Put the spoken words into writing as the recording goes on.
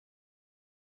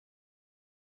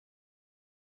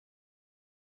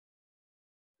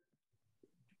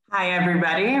Hi,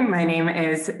 everybody. My name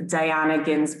is Diana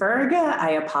Ginsberg. I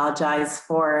apologize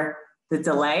for the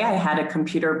delay. I had a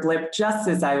computer blip just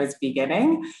as I was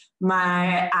beginning.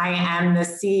 I am the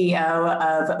CEO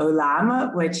of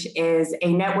Olam, which is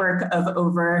a network of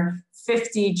over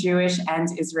 50 Jewish and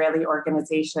Israeli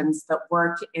organizations that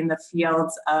work in the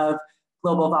fields of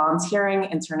global volunteering,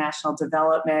 international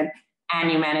development,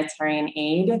 and humanitarian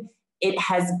aid. It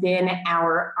has been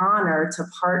our honor to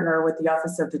partner with the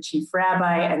Office of the Chief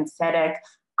Rabbi and Tzedek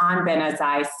on Ben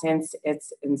Azzai since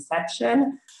its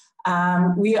inception.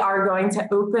 We are going to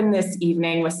open this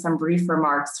evening with some brief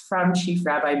remarks from Chief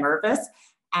Rabbi Mervis,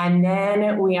 and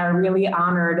then we are really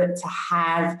honored to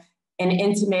have an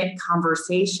intimate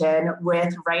conversation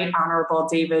with Right Honorable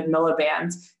David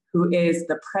Miliband, who is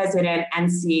the President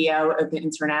and CEO of the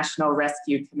International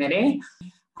Rescue Committee.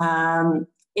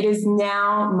 It is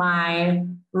now my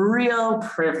real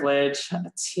privilege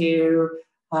to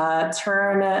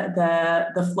turn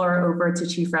the floor over to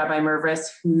Chief Rabbi Mervis,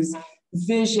 whose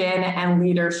vision and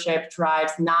leadership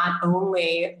drives not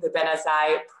only the Ben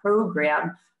Azzai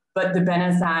program, but the Ben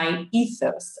Azzai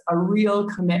ethos, a real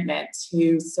commitment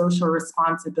to social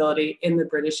responsibility in the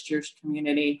British Jewish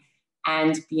community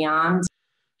and beyond.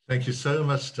 Thank you so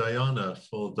much, Diana,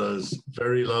 for those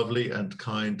very lovely and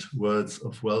kind words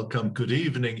of welcome. Good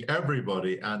evening,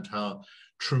 everybody, and how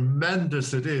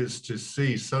tremendous it is to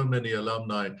see so many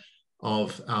alumni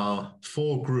of our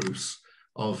 4 groups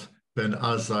of Ben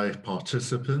Azzai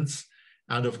participants,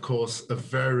 and of course, a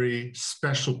very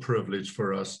special privilege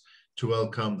for us to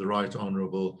welcome the Right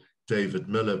Honorable David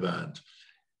Miliband.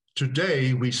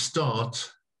 Today, we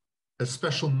start a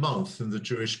special month in the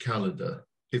Jewish calendar.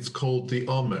 It's called the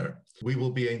Omer. We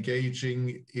will be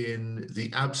engaging in the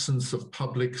absence of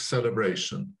public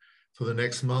celebration. For the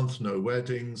next month, no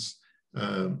weddings,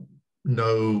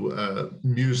 no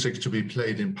music to be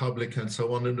played in public and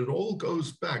so on. And it all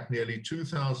goes back nearly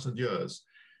 2,000 years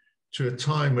to a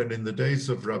time when in the days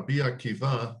of Rabbi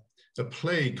Akiva, a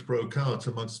plague broke out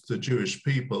amongst the Jewish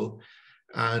people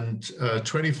and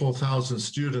 24,000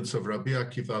 students of Rabbi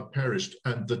Akiva perished.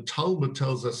 And the Talmud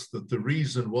tells us that the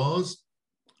reason was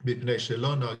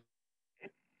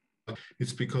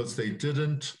it's because they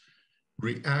didn't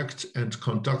react and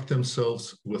conduct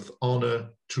themselves with honor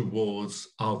towards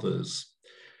others.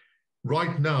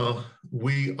 Right now,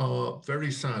 we are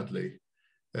very sadly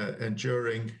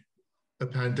enduring a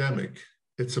pandemic.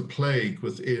 It's a plague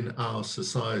within our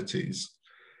societies.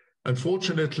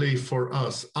 Unfortunately for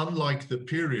us, unlike the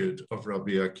period of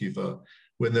Rabbi Akiva,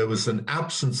 when there was an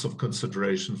absence of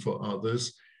consideration for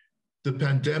others, the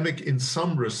pandemic, in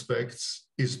some respects,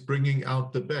 is bringing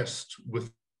out the best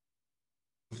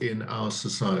within our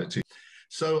society.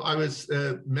 So I was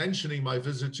mentioning my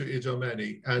visit to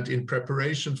Idomeni, and in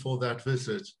preparation for that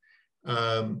visit,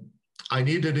 I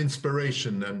needed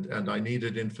inspiration and I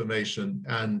needed information,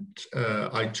 and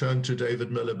I turned to David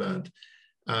Miliband.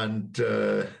 And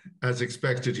as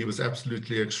expected, he was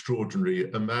absolutely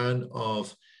extraordinary, a man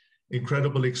of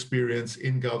incredible experience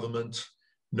in government,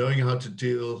 knowing how to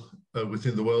deal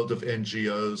within the world of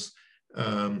NGOs,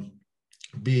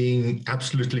 being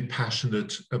absolutely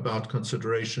passionate about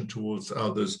consideration towards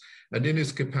others. And in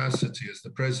his capacity as the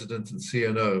president and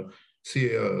CEO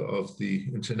of the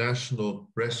International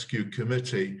Rescue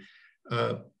Committee,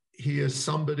 he is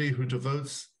somebody who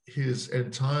devotes his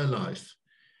entire life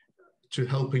to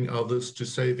helping others, to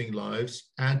saving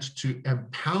lives, and to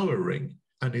empowering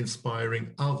and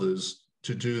inspiring others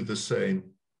to do the same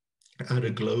at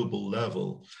a global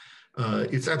level.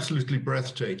 It's absolutely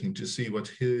breathtaking to see what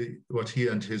he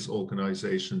and his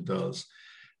organization does.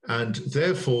 And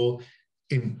therefore,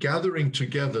 in gathering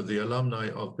together the alumni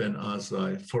of Ben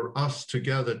Azzai, for us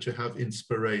together to have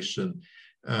inspiration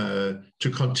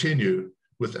to continue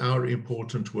with our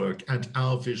important work and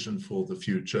our vision for the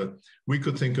future, we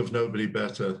could think of nobody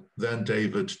better than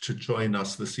David to join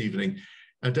us this evening.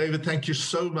 And David, thank you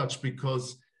so much,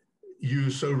 because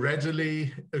you so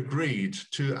readily agreed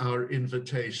to our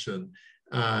invitation,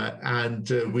 and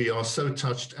we are so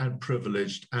touched and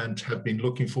privileged and have been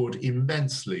looking forward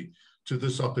immensely to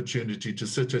this opportunity to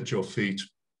sit at your feet,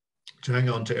 to hang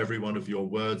on to every one of your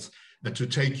words, and to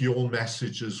take your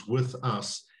messages with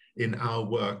us in our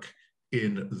work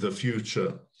in the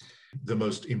future. The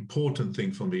most important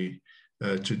thing for me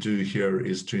to do here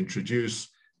is to introduce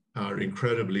our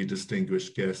incredibly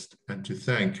distinguished guest and to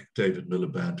thank David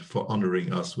Miliband for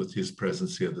honoring us with his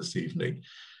presence here this evening.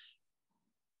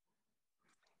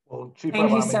 Well, Chief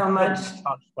Thank Rabbi, you so much. I'm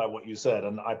touched by what you said,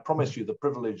 and I promise you the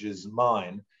privilege is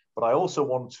mine, but I also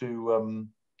want to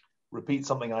repeat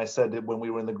something I said when we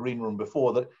were in the green room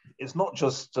before, that it's not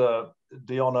just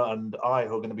Diana and I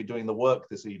who are going to be doing the work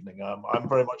this evening. I'm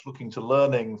very much looking to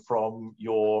learning from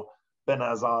your Ben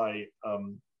Azzai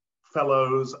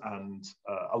fellows and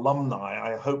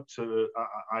alumni. I hope to,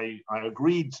 I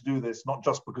agreed to do this, not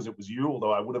just because it was you,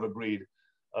 although I would have agreed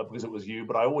because it was you,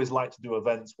 but I always like to do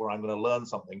events where I'm going to learn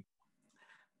something.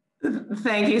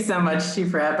 Thank you so much,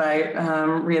 Chief Rabbi.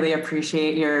 Really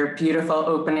appreciate your beautiful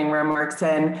opening remarks.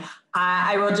 And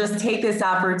I will just take this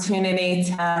opportunity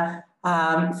to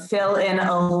fill in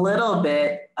a little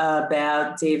bit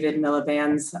about David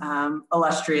Miliband's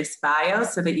illustrious bio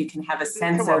so that you can have a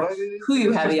sense of who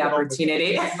you have the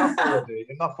opportunity.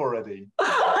 Enough already.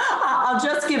 I'll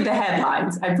just give the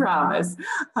headlines, I promise.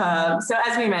 So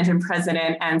as we mentioned,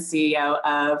 President and CEO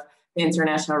of the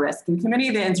International Rescue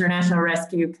Committee. The International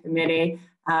Rescue Committee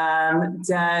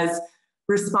does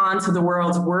respond to the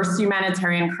world's worst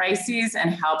humanitarian crises and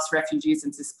helps refugees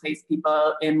and displaced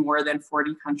people in more than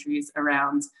 40 countries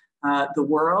around the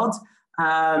world.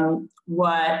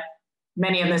 What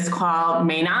many of this call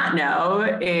may not know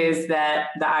is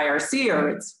that the IRC or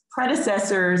its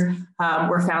predecessors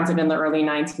were founded in the early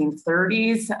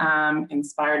 1930s,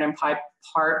 inspired in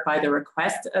part by the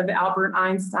request of Albert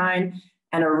Einstein,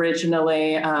 and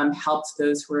originally helped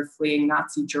those who were fleeing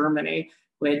Nazi Germany,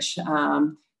 which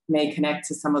may connect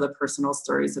to some of the personal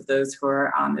stories of those who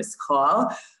are on this call.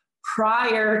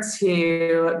 Prior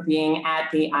to being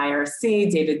at the IRC,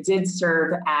 David did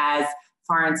serve as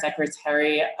Foreign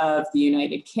Secretary of the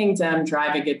United Kingdom,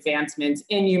 driving advancements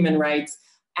in human rights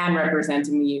and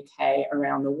representing the UK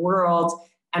around the world.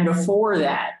 And before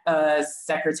that,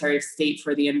 Secretary of State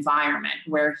for the Environment,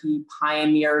 where he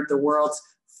pioneered the world's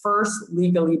first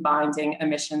legally binding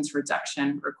emissions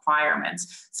reduction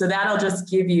requirements. So that'll just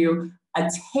give you a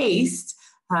taste.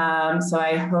 So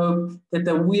I hope that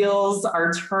the wheels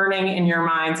are turning in your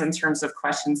minds in terms of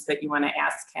questions that you want to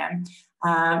ask him.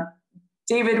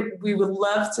 David, we would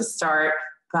love to start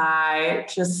by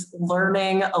just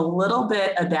learning a little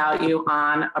bit about you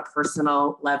on a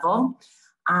personal level.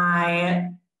 I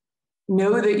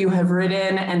know that you have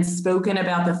written and spoken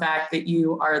about the fact that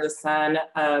you are the son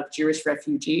of Jewish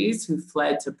refugees who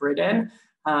fled to Britain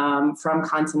from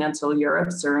continental Europe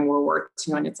during World War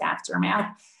II and its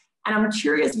aftermath. And I'm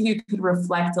curious if you could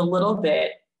reflect a little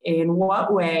bit in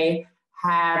what way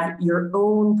have your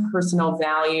own personal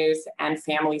values and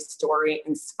family story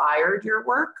inspired your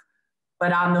work?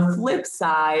 But on the flip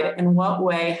side, in what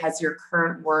way has your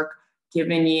current work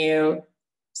given you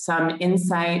some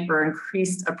insight or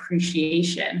increased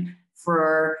appreciation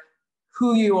for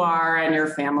who you are and your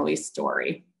family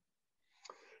story?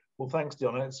 Well, thanks,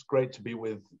 Diana. It's great to be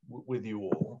with you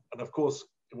all. And of course,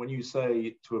 when you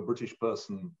say to a British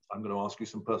person, I'm going to ask you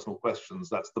some personal questions,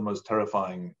 that's the most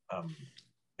terrifying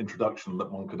introduction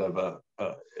that one could ever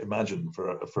imagine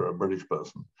for a British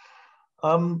person.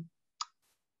 I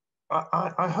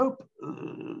hope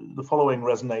the following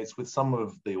resonates with some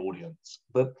of the audience.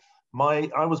 That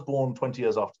I was born 20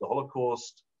 years after the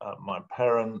Holocaust. My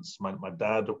parents, my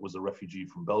dad was a refugee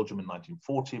from Belgium in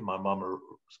 1940. My mum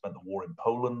spent the war in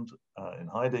Poland in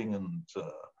hiding and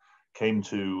came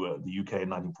to the UK in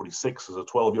 1946 as a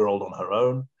 12-year-old on her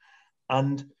own.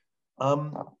 And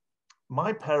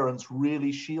my parents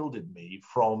really shielded me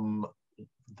from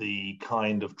the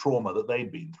kind of trauma that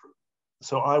they'd been through.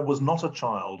 So I was not a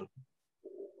child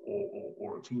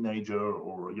or a teenager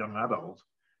or a young adult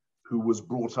who was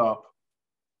brought up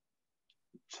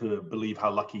to believe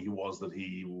how lucky he was that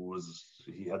he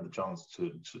had the chance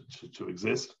to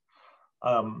exist.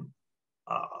 I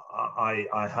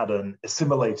had an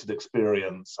assimilated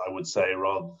experience, I would say,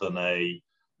 rather than an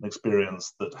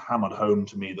experience that hammered home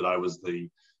to me that I was the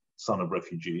son of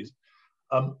refugees.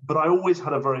 But I always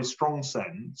had a very strong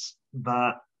sense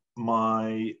that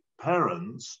my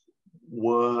parents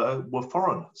were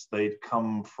foreigners. They'd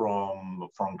come from a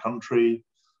foreign country.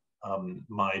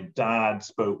 My dad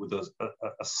spoke with a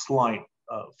slight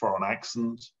foreign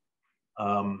accent.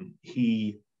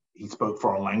 He spoke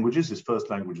foreign languages. His first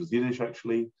language was Yiddish,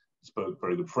 actually. He spoke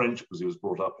very good French because he was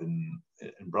brought up in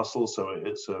Brussels.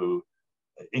 So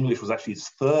English was actually his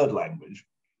third language.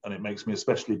 And it makes me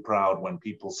especially proud when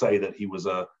people say that he was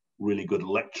a really good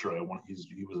lecturer.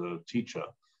 He was a teacher,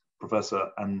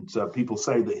 professor, and people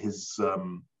say that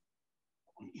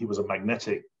he was a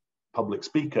magnetic public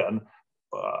speaker. And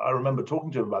I remember talking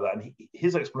to him about that, and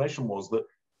his explanation was that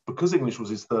because English was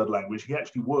his third language, he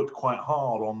actually worked quite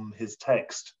hard on his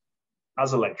text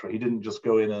as a lecturer. He didn't just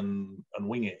go in and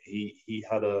wing it. He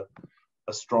had a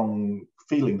strong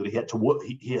feeling that he had to work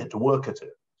at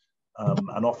it.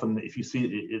 And often, if you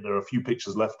see, there are a few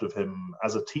pictures left of him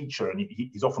as a teacher, and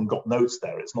he's often got notes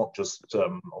there. It's not just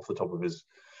off the top of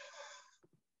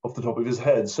his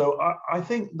head. So I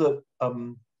think that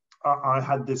I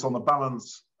had this on the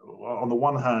balance. On the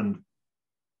one hand,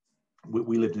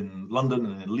 we lived in London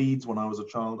and in Leeds when I was a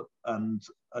child, and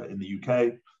in the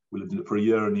UK. We lived in it for a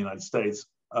year in the United States.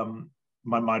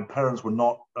 My parents were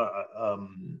not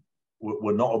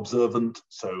observant,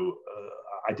 so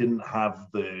I didn't have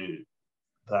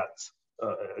that.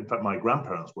 In fact, my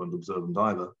grandparents weren't observant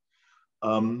either.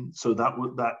 So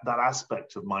that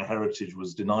aspect of my heritage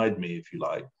was denied me, if you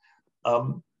like.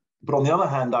 But on the other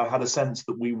hand, I had a sense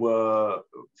that we were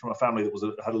from a family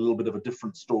that had a little bit of a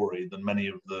different story than many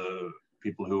of the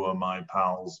people who are my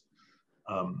pals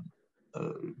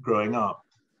growing up.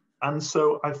 And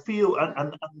so I feel,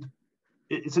 and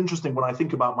it's interesting when I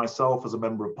think about myself as a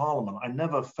member of parliament, I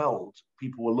never felt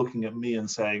people were looking at me and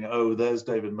saying, oh, there's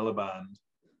David Miliband,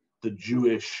 the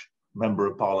Jewish member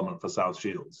of parliament for South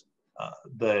Shields.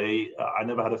 I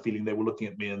never had a feeling they were looking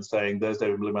at me and saying, there's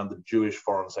David Miliband, the Jewish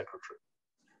foreign secretary.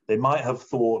 They might have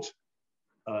thought,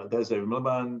 there's David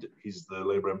Miliband, he's the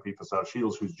Labour MP for South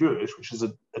Shields, who's Jewish, which is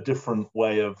a different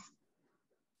way of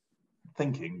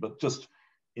thinking. But just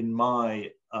in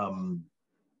my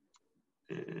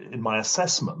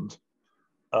assessment,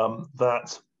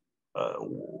 that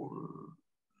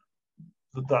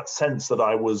sense that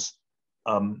I was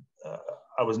an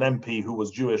MP who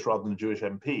was Jewish rather than a Jewish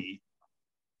MP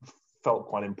felt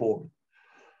quite important.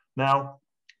 Now,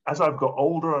 as I've got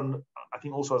older, and I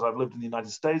think also as I've lived in the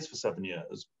United States for 7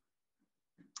 years,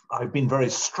 I've been very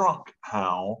struck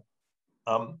how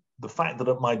the fact that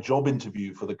at my job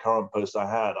interview for the current post I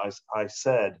had, I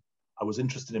said I was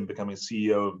interested in becoming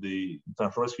CEO of the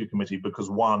International Rescue Committee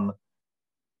because, one,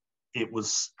 it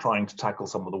was trying to tackle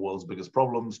some of the world's biggest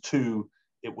problems. Two,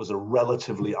 it was a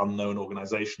relatively unknown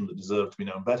organization that deserved to be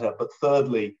known better. But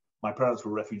thirdly, my parents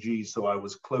were refugees, so I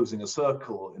was closing a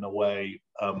circle in a way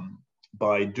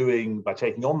by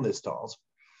taking on this task.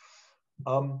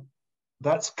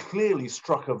 That's clearly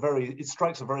strikes a very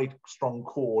strong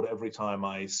chord every time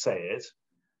I say it.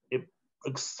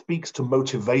 It speaks to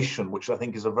motivation, which I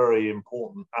think is a very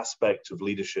important aspect of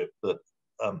leadership that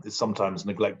is sometimes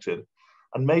neglected.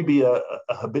 And maybe a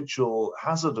habitual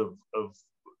hazard of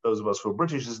those of us who are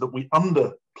British is that we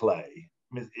underplay. I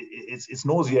mean, it's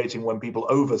nauseating when people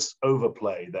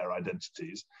overplay their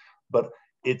identities, but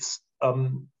it's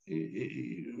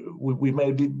we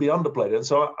may be underplayed. And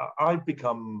so I've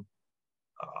become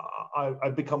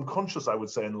conscious, I would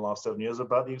say, in the last 7 years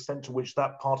about the extent to which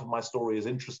that part of my story is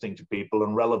interesting to people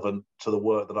and relevant to the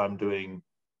work that I'm doing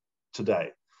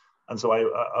today. And so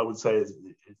I would say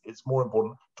it's more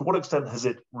important. To what extent has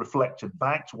it reflected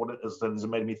back? To what extent has it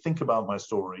made me think about my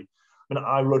story? I mean,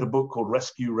 I wrote a book called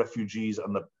Rescue Refugees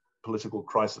and the Political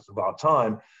Crisis of Our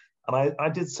Time. And I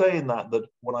did say in that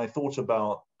when I thought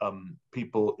about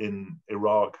people in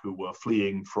Iraq who were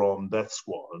fleeing from death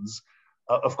squads,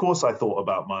 of course I thought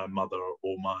about my mother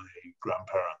or my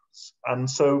grandparents. And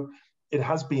so it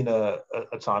has been a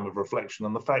time of reflection.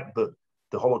 And the fact that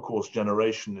the Holocaust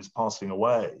generation is passing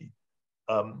away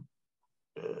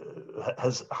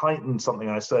has heightened something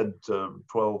I said 12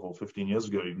 or 15 years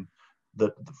ago, even,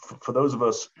 that for those of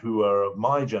us who are of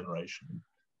my generation,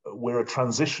 we're a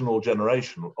transitional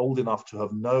generation, old enough to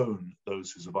have known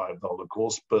those who survived the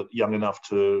Holocaust, but young enough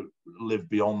to live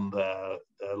beyond their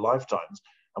lifetimes.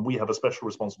 And we have a special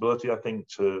responsibility, I think,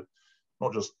 to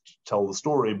not just tell the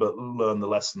story, but learn the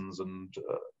lessons and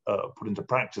put into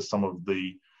practice some of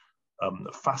the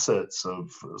facets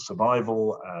of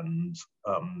survival and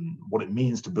what it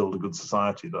means to build a good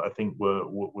society that I think were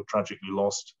tragically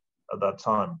lost at that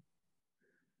time.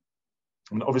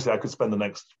 And obviously I could spend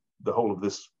the whole of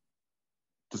this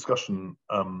discussion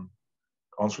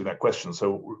answering that question.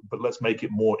 But let's make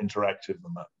it more interactive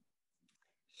than that.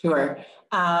 Sure.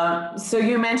 So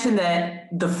you mentioned that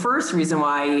the first reason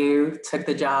why you took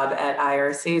the job at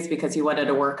IRC is because you wanted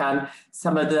to work on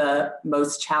some of the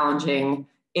most challenging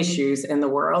issues in the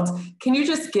world. Can you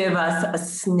just give us a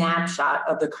snapshot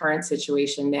of the current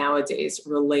situation nowadays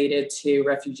related to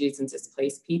refugees and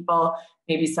displaced people?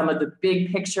 Maybe some of the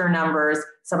big picture numbers,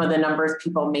 some of the numbers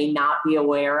people may not be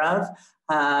aware of,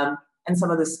 and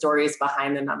some of the stories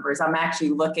behind the numbers. I'm actually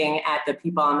looking at the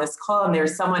people on this call, and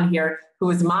there's someone here who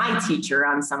was my teacher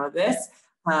on some of this,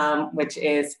 which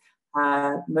is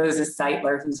Moses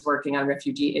Seitler, who's working on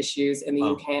refugee issues in the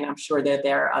UK, and I'm sure that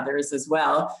there are others as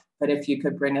well. But if you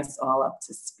could bring us all up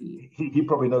to speed. He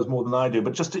probably knows more than I do,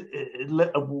 but I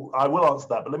will answer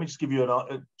that, but let me just give you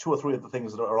 2 or 3 of the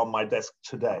things that are on my desk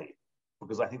today.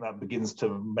 because I think that begins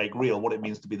to make real what it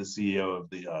means to be the CEO of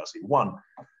the IRC. One,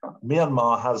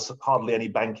 Myanmar has hardly any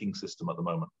banking system at the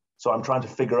moment. So I'm trying to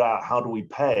figure out how do we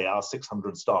pay our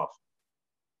 600 staff.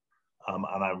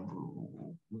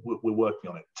 We're working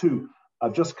on it. Two,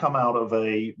 I've just come out of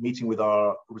a meeting with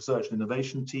our research and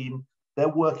innovation team. They're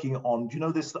working on, do you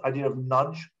know this idea of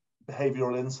nudge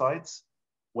behavioral insights,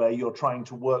 where you're trying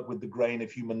to work with the grain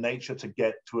of human nature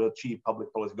to achieve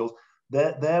public policy goals?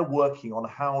 They're working on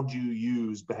how do you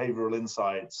use behavioral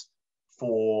insights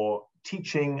for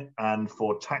teaching and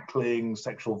for tackling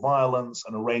sexual violence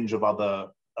and a range of other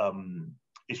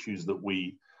issues that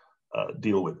we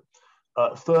deal with.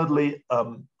 Thirdly,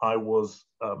 I was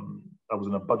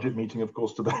in a budget meeting, of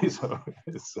course, today, so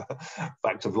it's a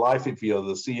fact of life. If you're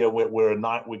the CEO,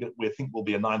 we think we'll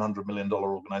be a $900 million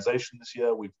organization this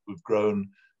year. We've grown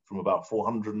from about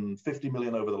 450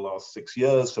 million over the last 6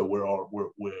 years. So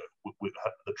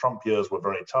the Trump years were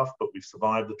very tough, but we've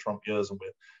survived the Trump years, and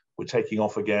we're taking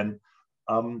off again.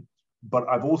 But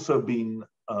I've also been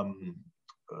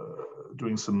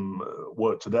doing some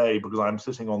work today because I'm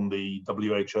sitting on the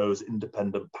WHO's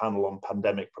independent panel on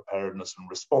pandemic preparedness and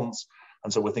response.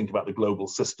 And so we're thinking about the global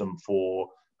system for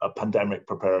pandemic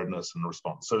preparedness and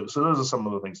response. So those are some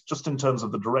of the things. Just in terms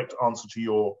of the direct answer to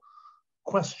your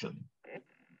question,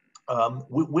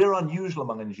 we're unusual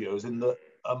among NGOs in that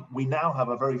we now have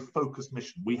a very focused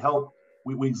mission.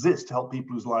 We exist to help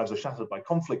people whose lives are shattered by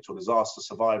conflict or disaster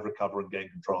survive, recover, and gain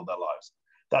control of their lives.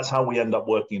 That's how we end up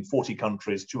working in 40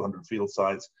 countries, 200 field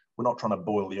sites. We're not trying to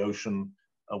boil the ocean.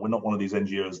 We're not one of these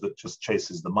NGOs that just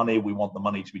chases the money. We want the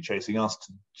money to be chasing us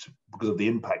because of the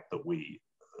impact that we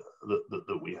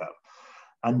have.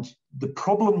 And the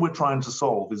problem we're trying to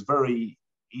solve is very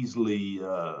easily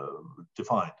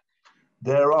defined.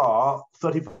 There are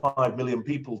 35 million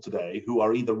people today who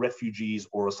are either refugees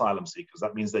or asylum seekers.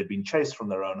 That means they've been chased from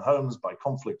their own homes by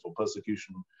conflict or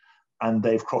persecution, and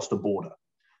they've crossed a border.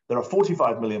 There are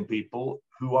 45 million people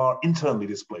who are internally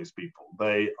displaced people.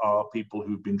 They are people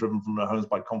who've been driven from their homes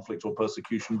by conflict or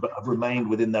persecution, but have remained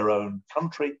within their own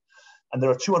country. And there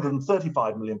are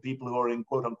 235 million people who are in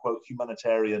quote unquote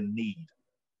humanitarian need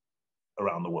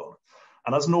around the world.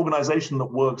 And as an organization that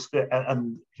works,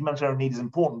 and humanitarian need is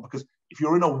important because if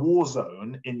you're in a war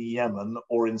zone in Yemen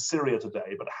or in Syria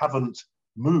today, but haven't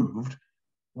moved,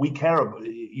 we care about,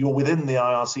 you're within the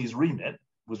IRC's remit,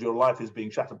 because your life is being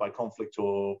shattered by conflict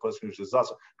or persecution,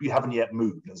 disaster, but you haven't yet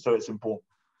moved, and so it's important.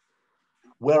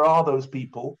 Where are those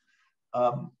people?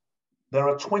 There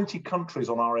are 20 countries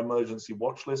on our emergency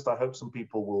watch list. I hope some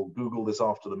people will Google this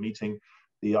after the meeting,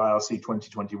 the IRC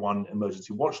 2021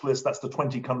 emergency watch list. That's the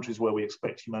 20 countries where we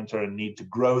expect humanitarian need to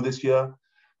grow this year.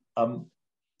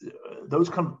 Those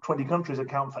 20 countries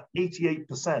account for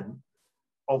 88%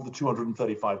 of the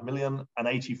 235 million and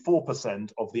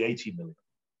 84% of the 80 million.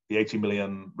 The 80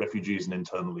 million refugees and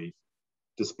internally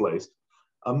displaced.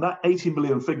 That 80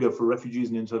 million figure for refugees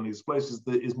and internally displaced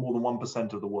is more than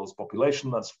 1% of the world's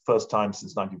population. That's the first time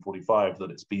since 1945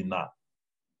 that it's been that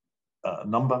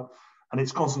number. And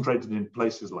it's concentrated in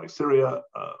places like Syria,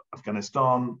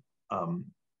 Afghanistan,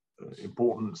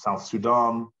 important South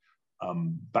Sudan,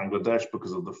 Bangladesh,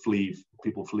 because of the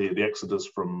people flee the exodus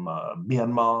from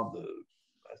Myanmar, the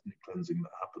ethnic cleansing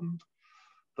that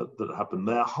happened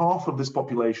there. Half of this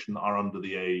population are under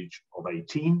the age of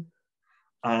 18,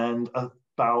 and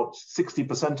about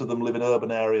 60% of them live in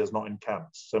urban areas, not in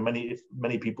camps. So many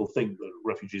people think that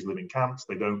refugees live in camps.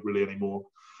 They don't really anymore.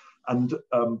 And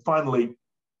finally,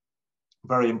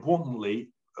 very importantly,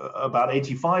 about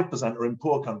 85% are in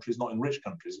poor countries, not in rich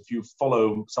countries. If you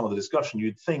follow some of the discussion,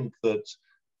 you'd think that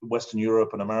Western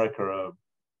Europe and America are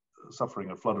suffering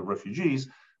a flood of refugees,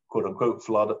 quote unquote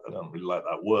flood. I don't really like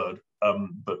that word,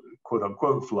 but quote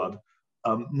unquote flood.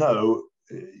 No,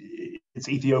 it's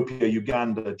Ethiopia,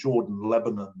 Uganda, Jordan,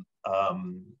 Lebanon,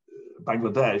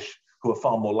 Bangladesh, who are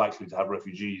far more likely to have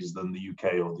refugees than the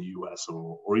UK or the US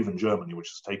or even Germany, which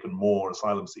has taken more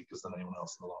asylum seekers than anyone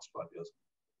else in the last 5 years.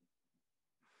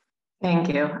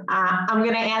 Thank you. I'm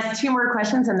going to ask 2 more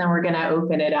questions and then we're going to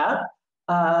open it up.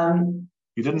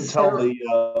 You didn't tell the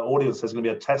audience there's going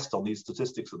to be a test on these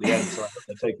statistics at the end, so I hope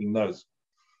they're taking notes.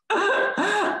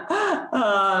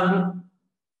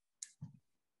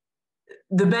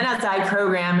 The Ben Azzai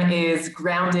program is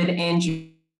grounded in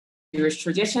Jewish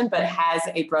tradition, but has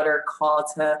a broader call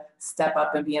to step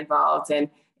up and be involved in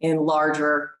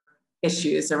larger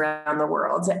issues around the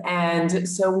world. And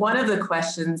so one of the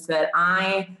questions that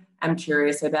I am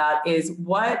curious about is,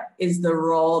 what is the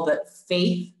role that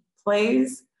faith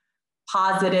plays,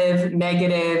 positive,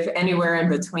 negative, anywhere in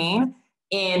between,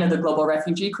 in the global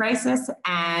refugee crisis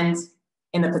and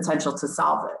in the potential to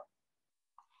solve it?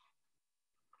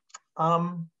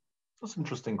 That's an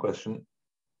interesting question.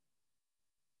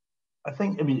 I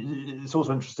think, I mean, it's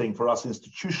also interesting for us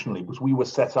institutionally because we were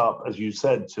set up, as you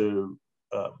said, to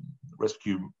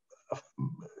rescue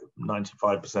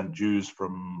 95% Jews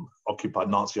from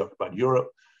Nazi-occupied Europe.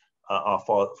 Our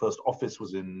first office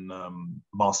was in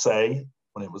Marseille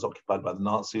when it was occupied by the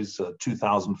Nazis.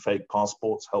 2,000 fake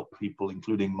passports helped people,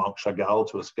 including Marc Chagall,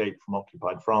 to escape from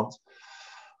occupied France.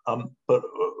 But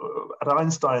at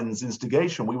Einstein's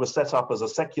instigation, we were set up as a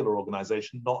secular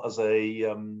organization, not as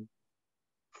a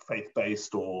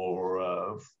faith-based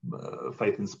or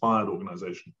faith-inspired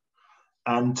organization.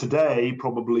 And today,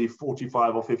 probably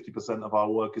 45 or 50% of our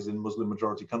work is in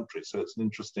Muslim-majority countries. So it's an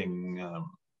interesting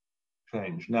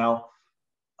change. Now,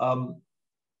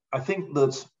 I think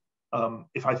that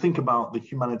if I think about the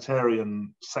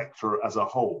humanitarian sector as a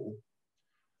whole,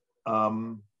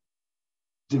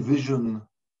 division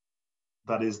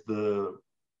that is the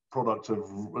product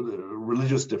of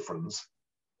religious difference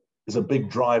is a big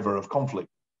driver of conflict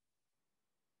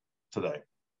today.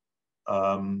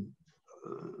 A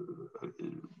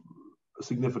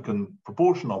significant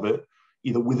proportion of it,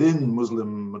 either within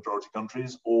Muslim majority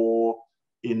countries or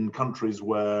in countries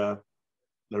where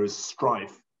there is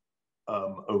strife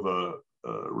over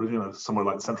religion. Somewhere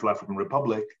like the Central African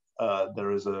Republic,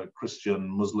 there is a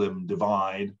Christian-Muslim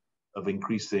divide of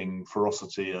increasing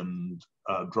ferocity and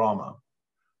drama.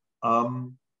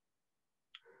 In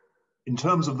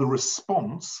terms of the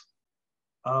response,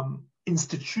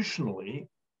 institutionally,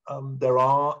 there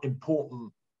are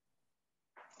important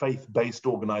faith-based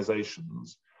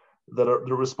organizations that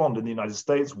respond. In the United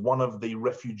States, one of the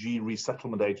refugee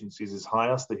resettlement agencies is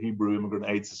HIAS, the Hebrew Immigrant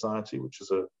Aid Society, which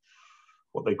is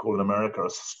what they call in America a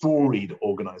storied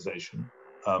organization.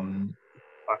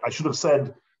 I should have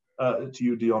said to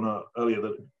you, Diana, earlier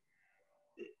that,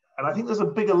 and I think there's a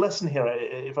bigger lesson here.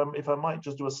 If I might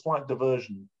just do a slight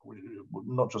diversion,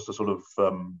 not just a sort of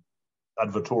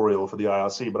advertorial for the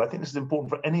IRC, but I think this is important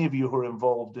for any of you who are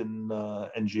involved in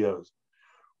NGOs.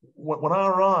 When I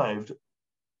arrived,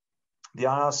 the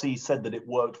IRC said that it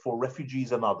worked for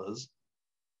refugees and others.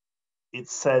 It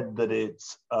said that it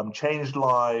changed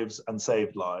lives and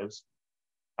saved lives.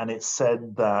 And it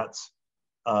said that,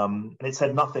 and it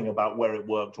said nothing about where it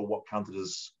worked or what counted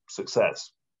as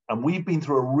success. And we've been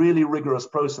through a really rigorous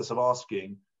process of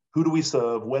asking, who do we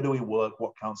serve, where do we work,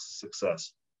 what counts as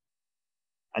success?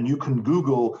 And you can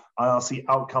Google IRC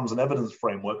outcomes and evidence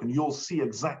framework, and you'll see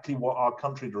exactly what our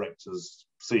country directors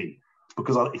see.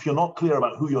 Because if you're not clear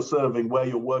about who you're serving, where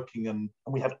you're working, and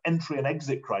we have entry and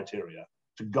exit criteria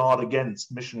to guard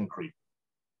against mission creep.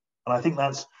 And I think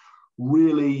that's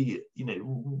really,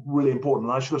 really important.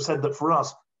 And I should have said that for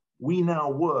us, we now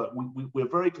work, we're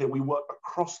very clear, we work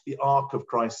across the arc of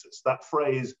crisis. That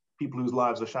phrase, people whose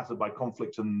lives are shattered by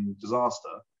conflict and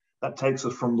disaster, that takes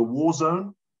us from the war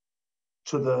zone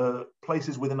to the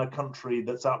places within a country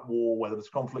that's at war, where there's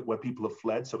conflict, where people have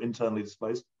fled, so internally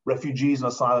displaced, refugees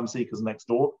and asylum seekers next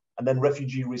door, and then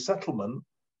refugee resettlement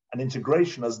and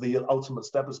integration as the ultimate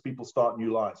step as people start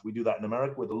new lives. We do that in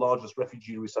America. We're the largest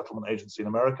refugee resettlement agency in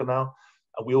America now.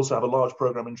 We also have a large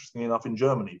program, interestingly enough, in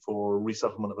Germany for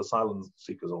resettlement of asylum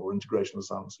seekers or integration of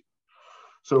asylum seekers.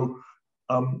 So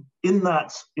in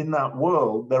that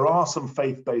world, there are some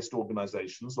faith-based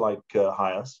organizations like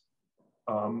HIAS.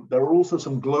 There are also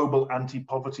some global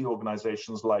anti-poverty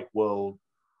organizations like World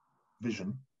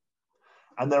Vision.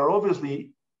 And there are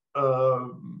obviously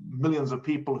millions of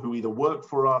people who either work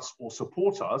for us or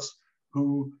support us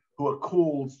who are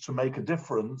called to make a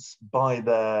difference by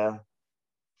their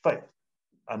faith.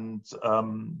 And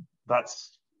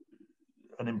that's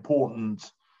an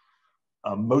important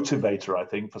motivator, I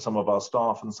think, for some of our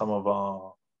staff and some of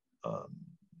our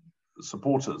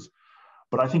supporters.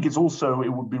 But I think it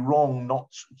would be wrong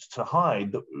not to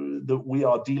hide that we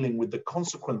are dealing with the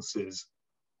consequences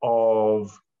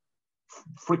of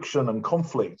friction and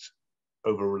conflict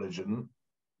over religion,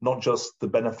 not just the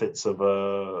benefits of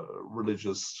a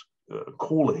religious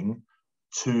calling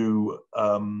to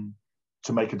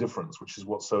make a difference, which is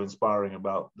what's so inspiring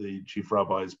about the Chief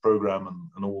Rabbi's program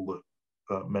and all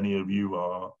that many of you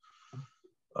are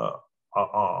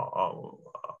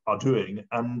doing.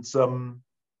 And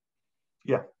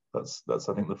yeah, that's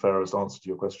I think the fairest answer to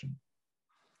your question.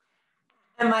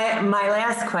 And my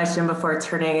last question before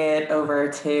turning it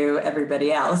over to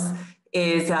everybody else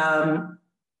is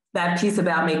that piece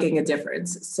about making a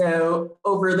difference. So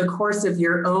over the course of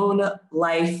your own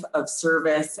life of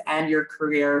service and your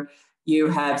career, you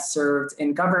have served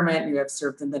in government, you have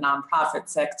served in the nonprofit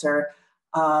sector.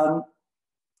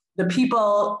 The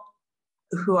people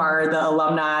who are the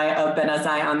alumni of Ben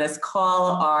Azzai on this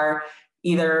call are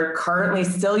either currently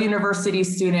still university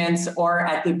students or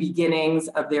at the beginnings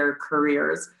of their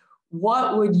careers.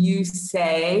 What would you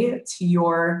say to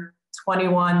your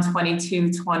 21, 22,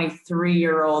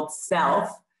 23-year-old self,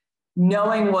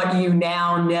 knowing what you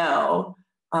now know,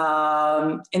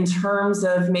 in terms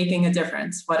of making a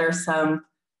difference? What are some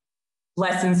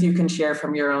lessons you can share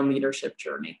from your own leadership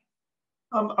journey?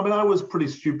 I mean, I was pretty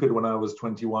stupid when I was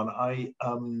 21.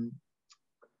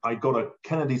 I got a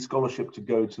Kennedy scholarship to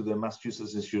go to the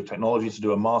Massachusetts Institute of Technology to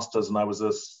do a master's, and I was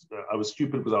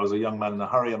stupid because I was a young man in a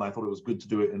hurry, and I thought it was good to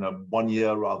do it in 1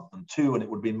 year rather than 2, and it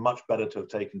would have been much better to have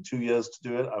taken 2 years to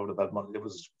do it. I would have had it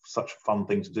was such a fun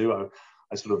thing to do.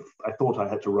 I thought I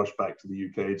had to rush back to the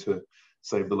UK to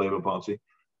save the Labour Party,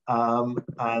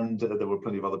 and there were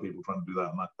plenty of other people trying to do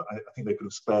that, and I think they could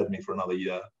have spared me for another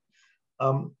year.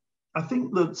 I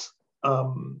think that.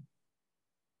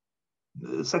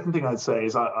 The second thing I'd say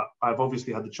is I've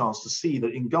obviously had the chance to see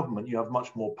that in government you have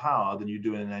much more power than you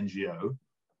do in an NGO,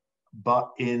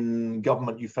 but in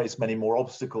government you face many more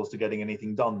obstacles to getting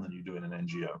anything done than you do in an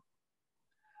NGO.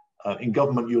 In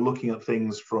government you're looking at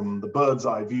things from the bird's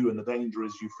eye view, and the danger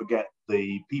is you forget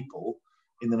the people.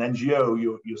 In an NGO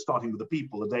you're starting with the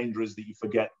people. The danger is that you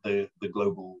forget the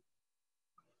global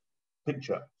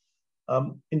picture.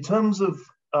 In terms of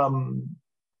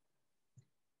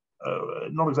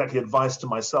not exactly advice to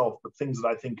myself, but things that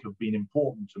I think have been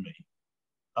important to me.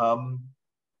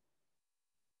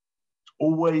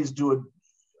 Always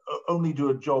only do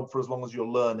a job for as long as you're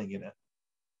learning in it.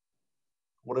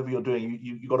 Whatever you're doing,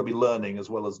 you've got to be learning as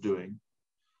well as doing.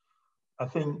 I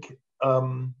think,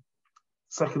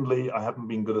 secondly, I haven't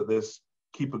been good at this,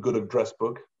 keep a good address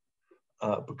book,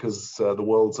 because the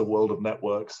world's a world of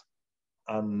networks,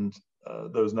 and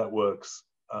those networks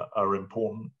are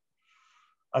important.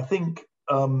 I think,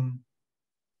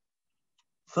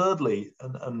 thirdly,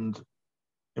 and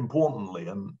importantly,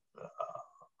 and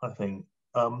I think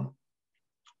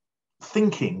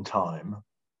thinking time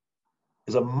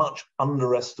is a much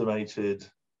underestimated,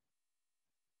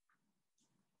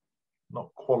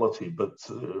 not quality, but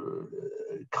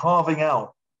carving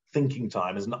out thinking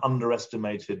time is an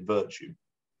underestimated virtue.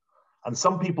 And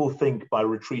some people think by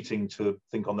retreating to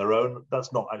think on their own.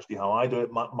 That's not actually how I do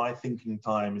it. My thinking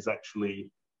time is actually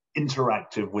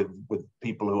interactive with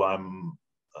people who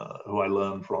I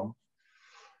learn from.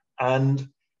 And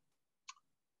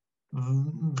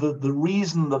the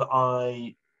reason that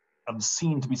I am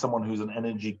seen to be someone who's an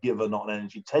energy giver, not an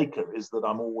energy taker, is that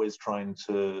I'm always trying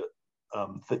to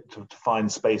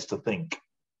find space to think.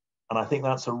 And I think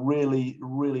that's a really,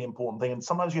 really important thing. And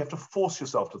sometimes you have to force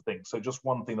yourself to think. So just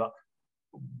one thing that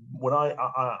when I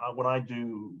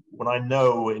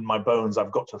know in my bones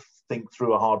I've got to think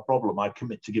through a hard problem, I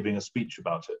commit to giving a speech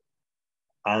about it.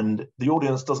 And the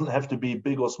audience doesn't have to be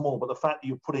big or small, but the fact that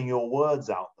you're putting your words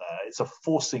out there, it's a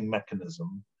forcing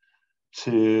mechanism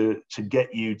to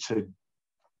get you to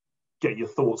get your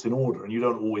thoughts in order. And you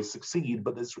don't always succeed,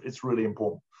 but it's really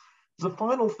important. There's a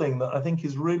final thing that I think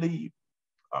is really,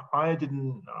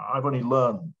 I've only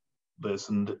learned this,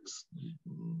 and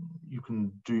you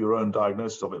can do your own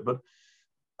diagnosis of it, but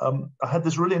I had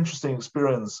this really interesting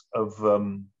experience of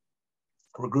a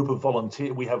group of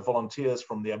volunteers. We have volunteers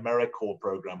from the AmeriCorps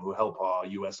program who help our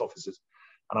US offices,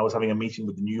 and I was having a meeting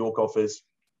with the New York office,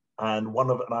 and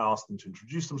I asked them to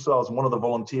introduce themselves, and one of the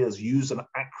volunteers used an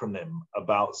acronym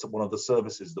about one of the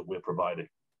services that we're providing.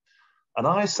 And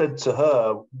I said to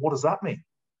her, "What does that mean?"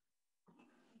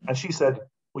 And she said,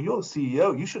 "Well, you're the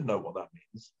CEO, you should know what that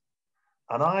means."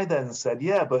 And I then said,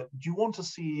 "Yeah, but do you want a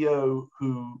CEO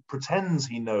who pretends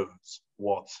he knows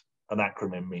what an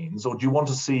acronym means? Or do you want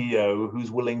a CEO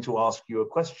who's willing to ask you a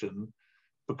question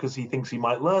because he thinks he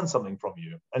might learn something from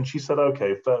you?" And she said,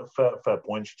 "Okay, fair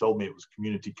point." She told me it was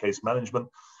community case management.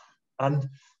 And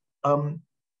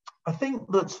I think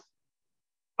that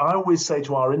I always say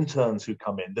to our interns who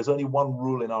come in, there's only one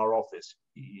rule in our office.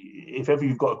 If ever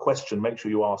you've got a question, make sure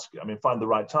you ask it. I mean, find the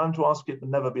right time to ask it, but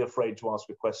never be afraid to ask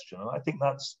a question. And I think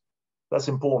that's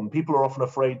important. People are often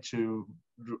afraid to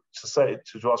ask a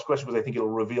question because they think it'll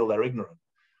reveal their ignorance.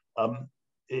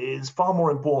 It's far more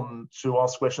important to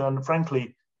ask a question. And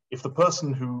frankly, if the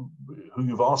person who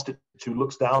you've asked it to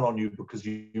looks down on you because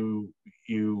you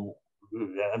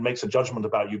and makes a judgment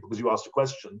about you because you asked a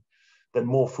question, then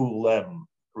more fool them,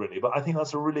 really. But I think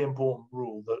that's a really important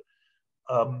rule, that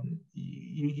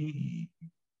you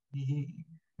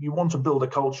want to build a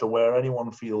culture where anyone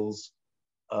feels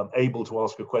able to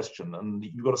ask a question, and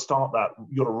you've got to start that.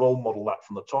 You've got to role model that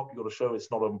from the top. You've got to show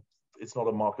it's not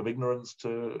a mark of ignorance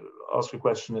to ask a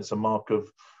question. It's a mark of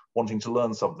wanting to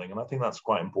learn something, and I think that's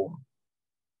quite important.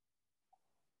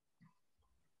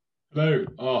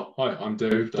 Hello. Hi, I'm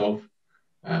Dov.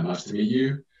 Nice to meet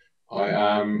you. I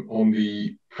am on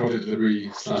the project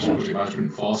delivery / project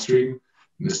management fast stream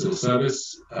in the civil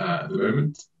service at the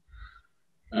moment.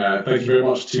 Thank you very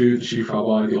much to the Chief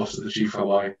Rabbi, the Office of the Chief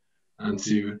Rabbi, and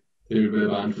to David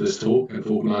Miliband for this talk and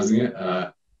for organising it.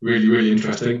 Really, really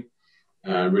interesting,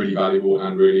 really valuable,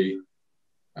 and really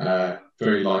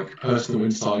very personal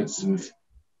insights and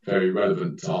very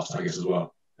relevant to us, I guess, as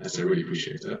well. So really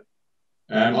appreciate it.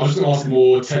 I was just going to ask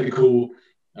more technical,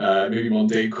 maybe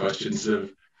mundane questions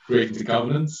of relating to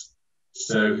governance.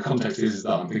 So the context is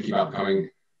that I'm thinking about becoming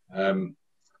a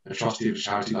trustee of a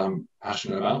charity that I'm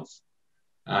passionate about.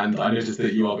 And I noticed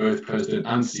that you are both president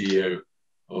and CEO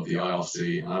of the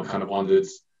IRC. And I've kind of wondered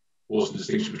what's the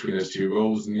distinction between those two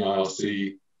roles in the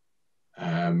IRC,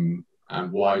 and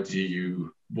what's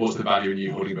the value in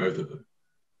you holding both of them?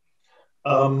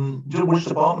 Which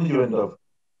department are you in, Dov?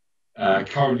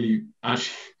 Currently,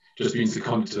 actually, just been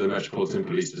seconded to the Metropolitan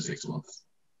Police for 6 months.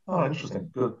 Oh, interesting.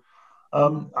 Good.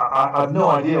 I have no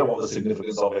idea what the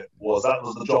significance of it was. That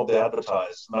was the job they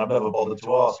advertised, and I've never bothered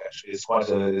to ask, actually. It's quite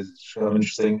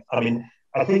interesting. I mean,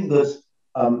 I think that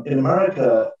in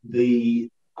America, the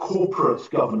corporate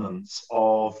governance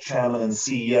of chairman and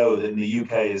CEO that in the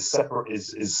UK is separate,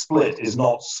 is split, is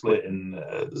not split in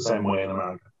the same way in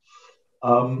America.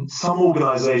 Some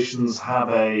organizations have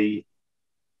a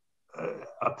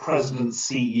president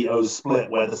CEO split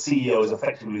where the CEO is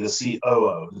effectively the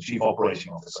COO, the chief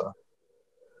operating officer,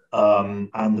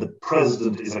 and the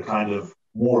president is a kind of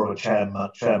more of a chairman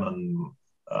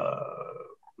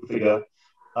figure.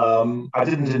 I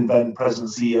didn't invent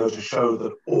president CEO to show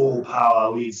that all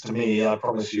power leads to me. I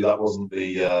promise you that wasn't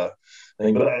the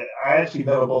thing, but I actually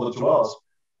never bothered to ask.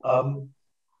 And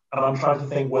I'm trying to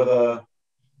think whether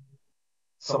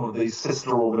some of these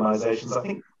sister organizations, I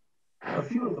think a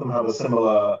few of them have a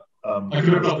similar. I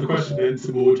could open up the question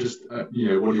into more just, what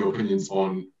are your opinions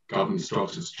on governance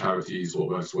structures, charities, what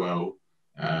works well,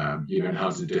 and how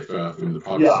does it differ from the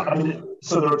private sector? I mean,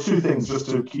 so there are two things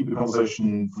just to keep the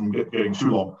conversation from getting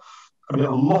too long. I mean,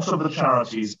 a lot of the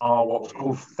charities are what's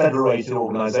called federated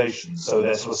organizations. So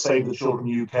they're sort of Save the Children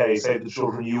UK, Save the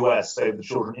Children US, Save the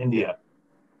Children India.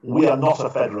 We are not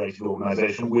a federated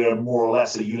organization. We are more or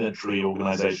less a unitary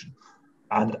organization.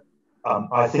 And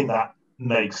I think that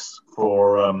makes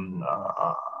for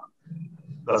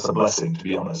that's a blessing, to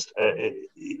be honest.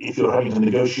 If you're having to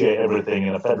negotiate everything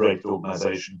in a federated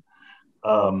organization,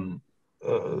 that's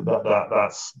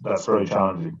very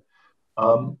challenging.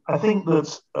 I think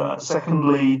that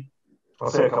secondly, I'll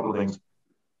say a couple of things.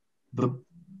 The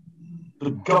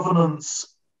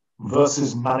governance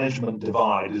versus management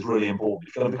divide is really important.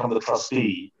 If you're going to become the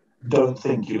trustee, don't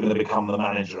think you're going to become the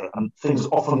manager. And things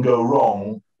often go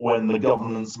wrong when the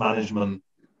governance management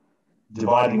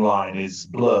dividing line is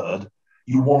blurred.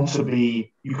 You want to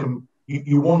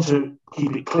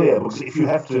keep it clear, because if you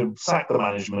have to sack the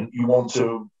management, you want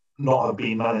to not have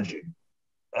been managing.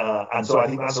 And so I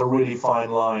think that's a really fine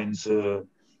line to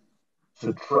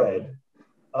tread.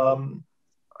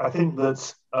 I think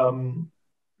that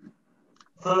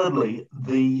thirdly,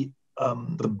 the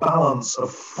balance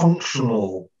of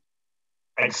functional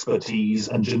expertise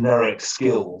and generic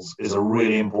skills is a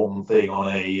really important thing on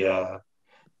a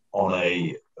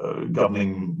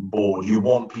governing board. You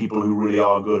want people who really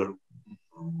are good at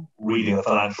reading the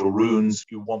financial runes.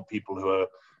 You want people who are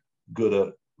good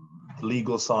at the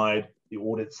legal side, the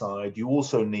audit side. You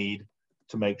also need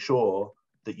to make sure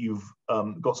that you've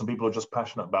got some people who are just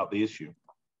passionate about the issue.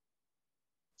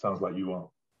 Sounds like you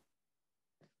are.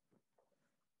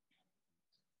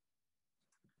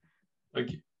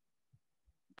 Thank you.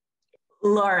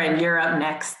 Lauren, you're up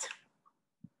next.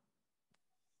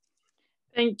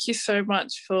 Thank you so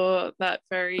much for that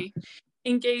very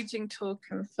engaging talk,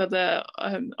 and for the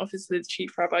Office of the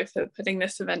Chief Rabbi for putting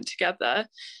this event together.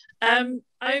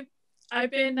 I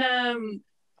went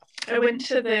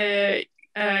to the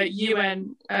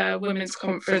UN Women's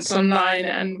Conference online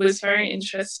and was very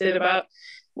interested about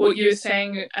what you were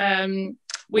saying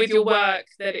with your work,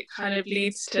 that it kind of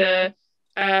leads to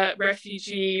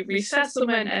refugee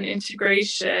resettlement and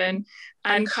integration,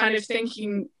 and kind of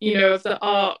thinking, of the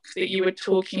arc that you were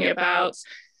talking about.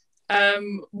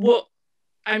 Does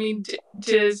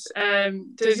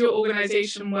your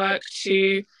organization work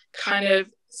to kind of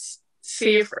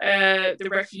see if the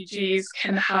refugees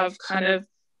can have kind of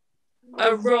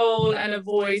a role and a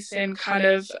voice in kind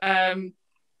of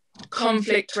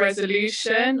conflict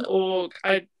resolution? Or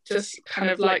I'd just kind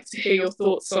of like to hear your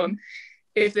thoughts on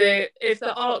if the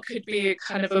arc could be a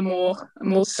kind of a more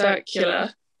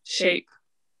circular shape.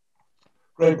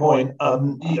 Great point.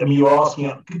 You were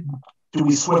asking, do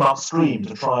we swim upstream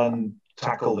to try and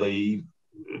tackle the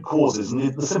causes?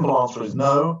 And the simple answer is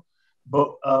no.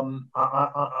 But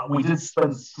we did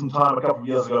spend some time a couple of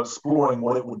years ago exploring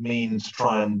what it would mean to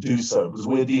try and do so, because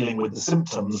we're dealing with the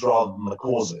symptoms rather than the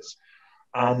causes.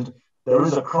 And there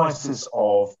is a crisis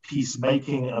of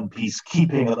peacemaking and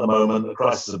peacekeeping at the moment, a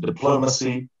crisis of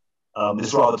diplomacy.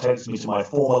 This rather takes me to my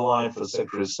former life as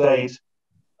Secretary of State,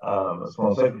 as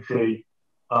Foreign Secretary.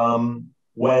 And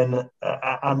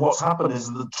what's happened is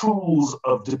the tools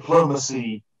of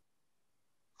diplomacy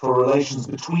for relations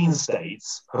between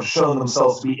states have shown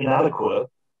themselves to be inadequate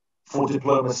for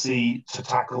diplomacy to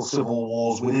tackle civil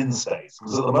wars within states.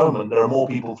 Because at the moment, there are more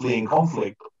people fleeing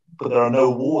conflict, but there are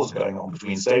no wars going on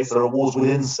between states. There are wars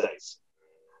within states.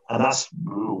 And that's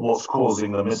what's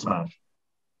causing the mismatch.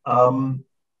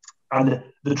 And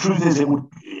the truth is, it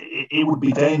would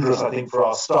be dangerous, I think, for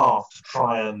our staff to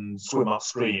try and swim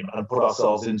upstream and put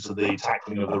ourselves into the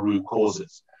tackling of the root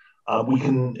causes. We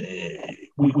can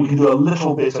do a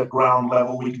little bit at ground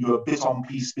level. We can do a bit on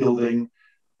peace building,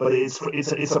 but it's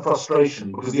a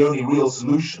frustration, because the only real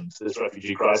solution to this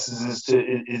refugee crisis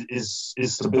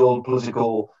is to build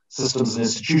political systems and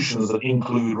institutions that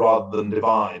include rather than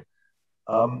divide.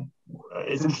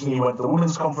 It's interesting you went to the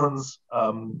Women's Conference.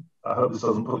 I hope this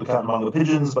doesn't put the cat among the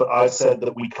pigeons, but I've said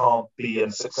that we can't be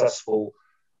a successful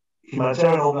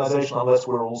humanitarian organization unless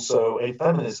we're also a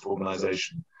feminist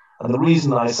organization. And the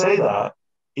reason I say that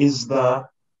is that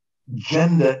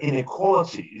gender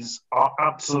inequalities are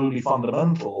absolutely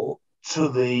fundamental to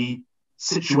the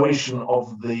situation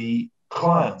of the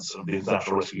clients of the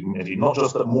International Rescue Committee. Not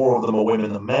just that more of them are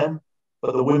women than men,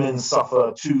 but the women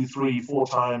suffer 2, 3, 4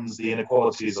 times the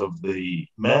inequalities of the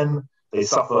men. They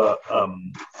suffer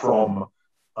from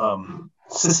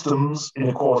systems,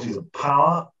 inequalities of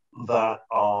power that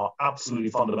are absolutely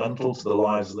fundamental to the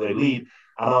lives that they lead.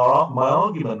 And my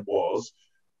argument was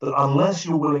that unless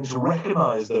you're willing to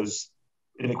recognize those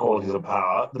inequalities of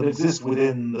power that exist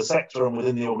within the sector and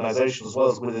within the organization, as well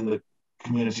as within the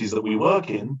communities that we work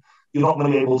in, you're not going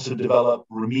to be able to develop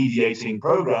remediating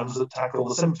programs that tackle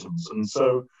the symptoms. And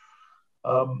so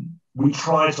we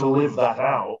try to live that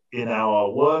out in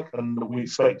our work, and we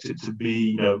expect it to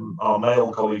be our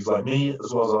male colleagues like me,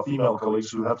 as well as our female colleagues,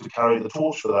 who have to carry the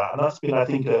torch for that. And that's been, I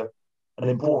think, an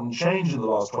important change in the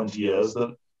last 20 years,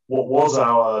 that what was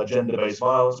our gender-based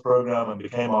violence program and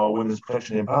became our women's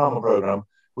protection and empowerment program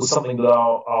was something that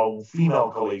our female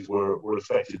colleagues were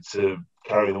expected to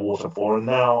carry the water for. And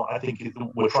now I think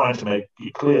we're trying to make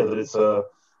it clear that it's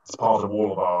part of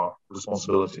all of our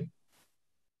responsibility.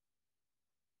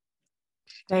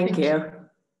 Thank you.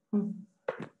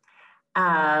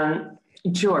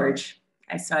 George,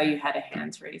 I saw you had a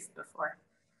hand raised before.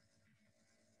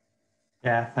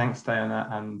 Yeah, thanks, Diana,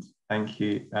 and thank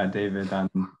you, David, and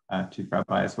Chief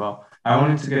Rabbi as well. I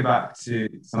wanted to go back to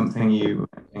something you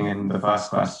were saying in the first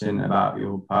question about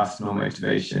your personal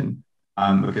motivation,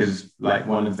 because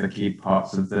one of the key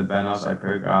parts of the Ben Azzai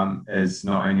program is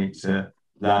not only to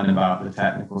learn about the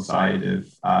technical side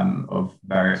of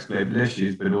various global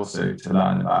issues, but also to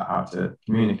learn about how to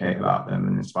communicate about them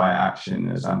and inspire action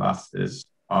as ambassadors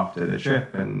after the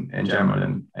trip and in general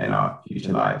in our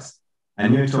future lives.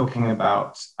 And you're talking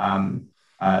about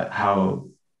how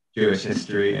Jewish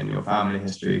history and your family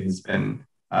history has been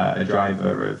a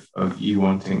driver of you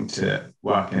wanting to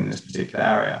work in this particular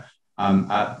area.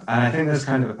 And I think there's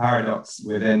kind of a paradox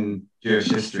within Jewish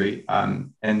history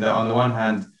in that on the one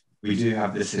hand, we do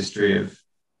have this history of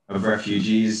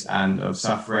refugees and of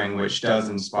suffering, which does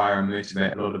inspire and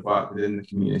motivate a lot of work within the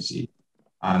community.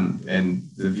 And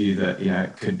the view that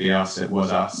it could be us, it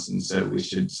was us, and so we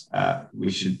should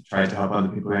try to help other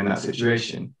people who are in that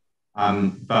situation.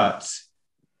 But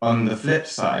on the flip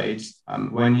side,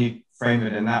 when you frame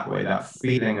it in that way, that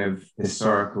feeling of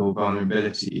historical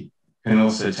vulnerability can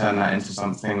also turn that into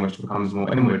something which becomes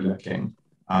more inward-looking.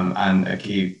 And a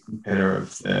key pillar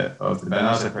of the Ben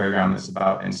Azzai program is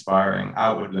about inspiring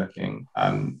outward-looking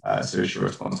social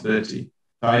responsibility.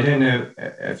 So I don't know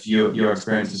if your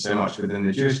experience is so much within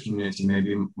the Jewish community,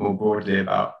 maybe more broadly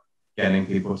about getting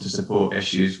people to support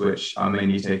issues which are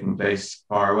mainly taking place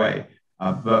far away.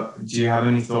 But do you have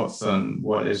any thoughts on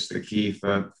what is the key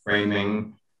for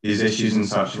framing these issues in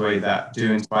such a way that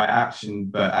do inspire action,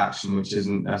 but action which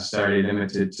isn't necessarily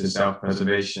limited to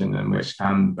self-preservation and which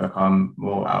can become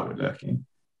more outward-looking?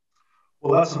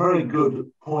 Well, that's a very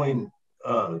good point,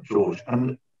 George.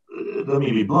 And let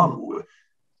me be blunt.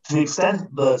 To the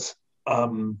extent that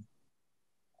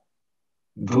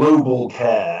global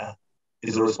care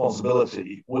is a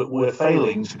responsibility, we're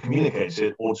failing to communicate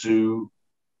it or to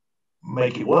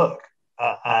make it work.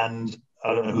 And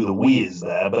I don't know who the we is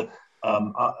there, but I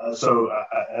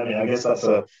mean, I guess that's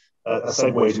a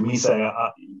segue to me saying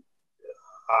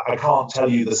I can't tell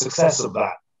you the success of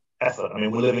that effort. I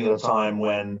mean, we're living at a time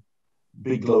when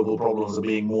big global problems are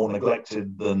being more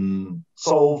neglected than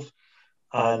solved,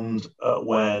 and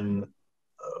when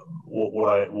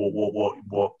what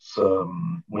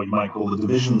you might call the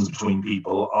divisions between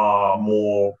people are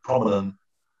more prominent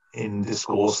in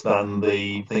discourse than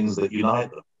the things that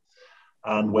unite them,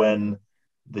 and when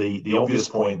the obvious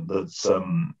point that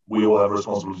we all have a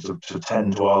responsibility to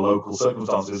tend to our local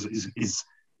circumstances is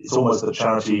it's almost that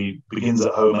charity begins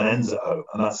at home and ends at home,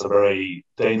 and that's a very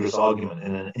dangerous argument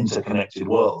in an interconnected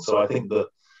world. So I think that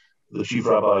the Chief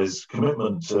Rabbi's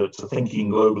commitment to thinking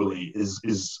globally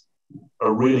is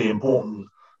a really important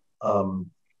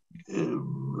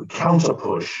counter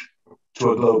push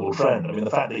to a global trend. I mean, the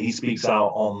fact that he speaks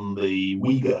out on the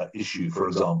Uyghur issue, for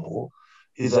example,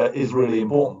 is really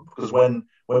important, because when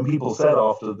people said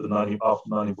after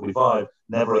 1945,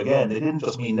 never again, they didn't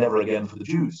just mean never again for the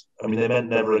Jews. I mean, they meant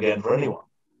never again for anyone.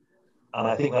 And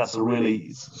I think that's I think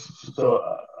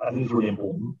it's really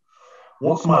important.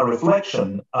 What's my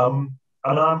reflection? And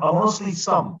I'm honestly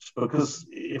stumped, because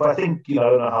if I think, I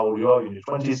don't know how old you are, in your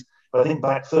 20s, but I think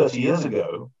back 30 years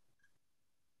ago,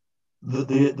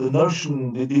 the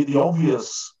notion, the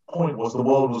obvious point was the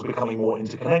world was becoming more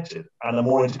interconnected, and a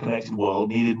more interconnected world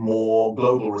needed more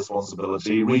global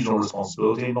responsibility, regional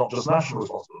responsibility, not just national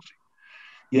responsibility.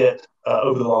 Yet,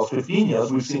 over the last 15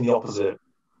 years, we've seen the opposite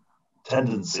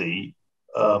tendency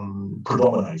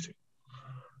predominating.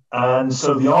 And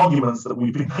so the arguments that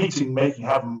we've been making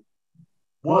haven't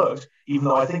worked, even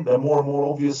though I think they're more and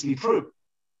more obviously true.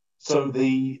 So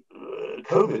the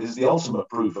COVID is the ultimate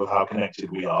proof of how connected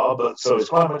we are, but so is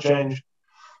climate change.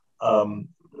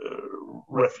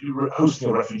 Hosting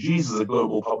of refugees is a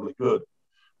global public good.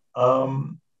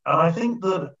 And I think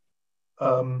that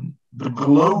the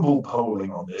global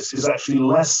polling on this is actually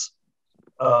less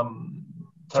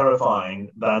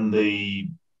terrifying than the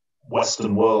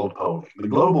Western world polling. The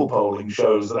global polling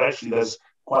shows that actually there's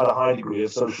quite a high degree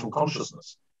of social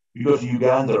consciousness. You go to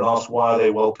Uganda and ask why are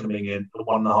they welcoming in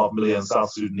 1.5 million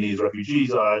South Sudanese refugees,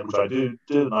 which I did,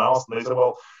 and I asked them, they said,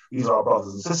 well, these are our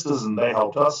brothers and sisters, and they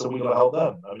helped us, so we got to help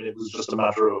them. I mean, it was just a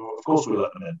matter of course, we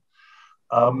let them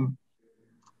in.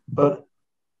 But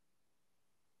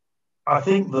I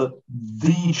think that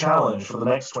the challenge for the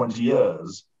next 20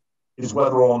 years is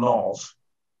whether or not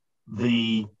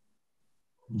the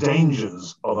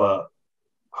dangers of a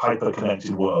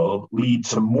hyper-connected world lead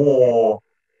to more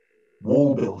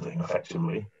wall building,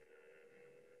 effectively,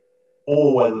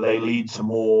 or whether they lead to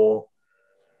more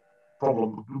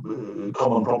common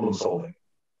problem solving.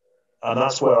 And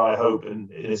that's where I hope, in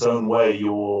its own way,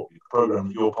 your program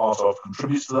that you're part of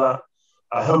contributes to that.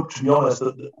 I hope, to be honest,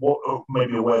 that what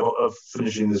maybe a way of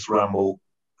finishing this ramble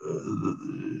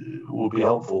will be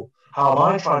helpful. How am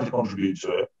I trying to contribute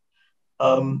to it?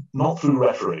 Not through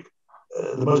rhetoric.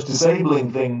 The most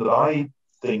disabling thing that I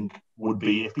think would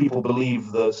be if people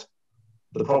believe that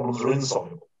the problems are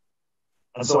insoluble.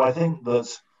 And so I think that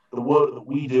the work that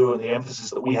we do and the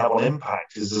emphasis that we have on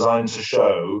impact is designed to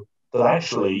show that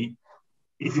actually,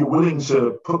 if you're willing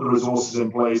to put the resources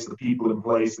in place, the people in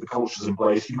place, the cultures in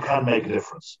place, you can make a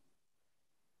difference.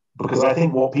 Because I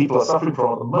think what people are suffering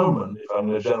from at the moment, if I'm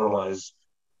going to generalize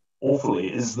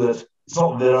awfully, is that it's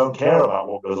not that they don't care about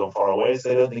what goes on far away, it's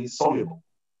they don't think it's soluble.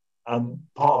 And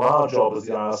part of our job as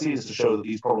the IRC is to show that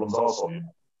these problems are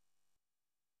soluble.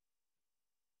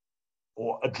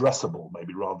 Or addressable,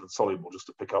 maybe, rather than soluble, just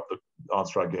to pick up the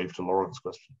answer I gave to Lauren's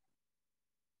question.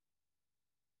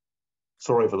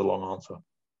 Sorry for the long answer.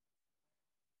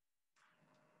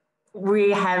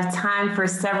 We have time for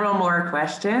several more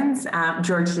questions.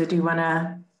 George, did you want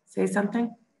to say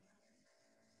something?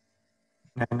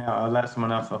 No, I'll let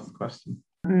someone else ask the question.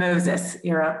 Moses,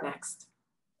 you're up next.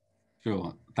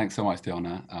 Sure. Thanks so much,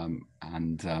 Diana.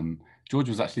 George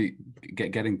was actually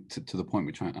getting to the point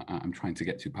which I'm trying to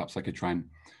get to. Perhaps I could try and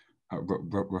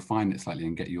refine it slightly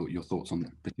and get your thoughts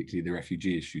on particularly the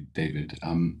refugee issue, David.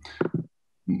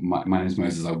 My name is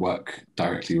Moses. I work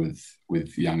directly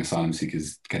with young asylum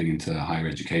seekers getting into higher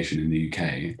education in the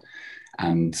UK.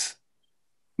 And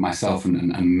myself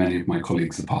and many of my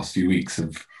colleagues the past few weeks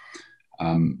have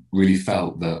really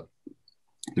felt that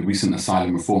the recent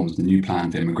asylum reforms, the new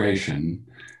plan for immigration,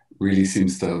 really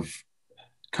seems to have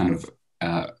kind of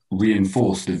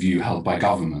reinforced the view held by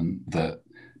government that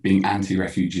being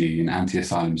anti-refugee and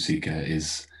anti-asylum seeker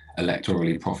is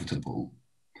electorally profitable.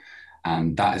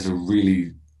 And that is a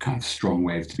really kind of strong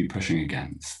wave to be pushing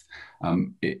against.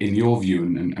 In your view,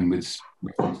 and with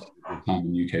reference to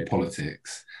time in UK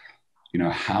politics,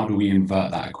 how do we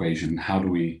invert that equation? How do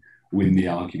we win the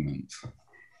argument?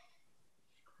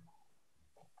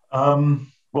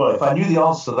 Well, if I knew the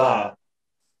answer to that,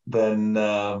 then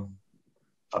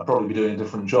I'd probably be doing a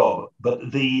different job. But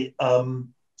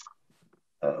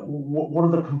what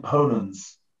are the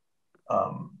components?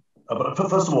 But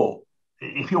first of all,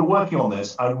 if you're working on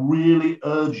this, I really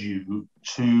urge you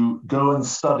to go and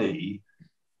study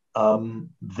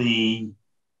the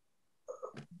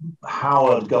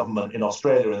Howard government in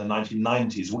Australia in the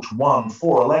 1990s, which won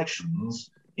 4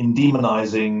 elections in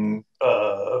demonizing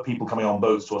people coming on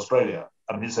boats to Australia.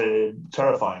 I mean, it's a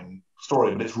terrifying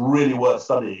story, but it's really worth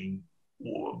studying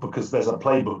because there's a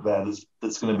playbook there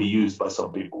that's going to be used by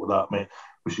some people without me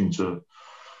wishing to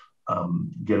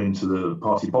get into the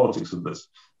party politics of this.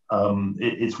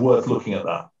 It's worth looking at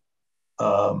that.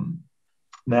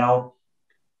 Now,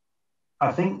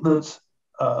 I think that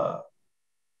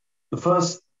the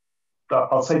first,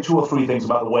 I'll say 2 or 3 things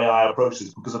about the way I approach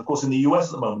this, because of course in the US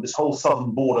at the moment, this whole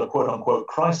southern border quote unquote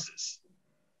crisis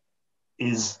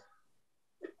is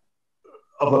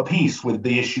of a piece with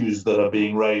the issues that are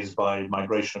being raised by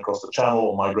migration across the Channel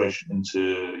or migration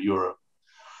into Europe.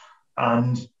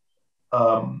 And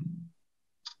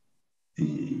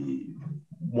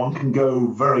one can go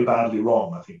very badly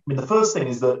wrong, I think. I mean, the first thing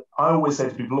is that I always say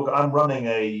to people, look, I'm running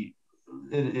a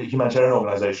humanitarian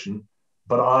organization,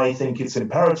 but I think it's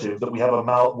imperative that we have a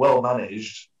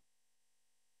well-managed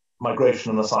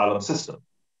migration and asylum system.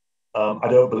 I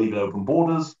don't believe in open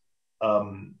borders,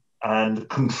 and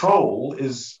control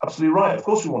is absolutely right. Of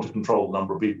course, we want to control the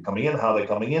number of people coming in, how they're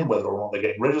coming in, whether or not they're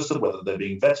getting registered, whether they're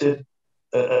being vetted,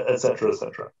 et cetera, et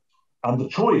cetera. And the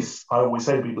choice, I always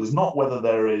say to people, is not whether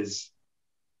there is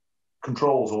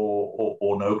controls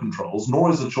or no controls,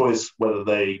 nor is the choice whether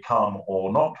they come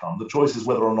or not come. The choice is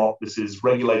whether or not this is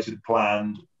regulated,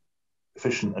 planned,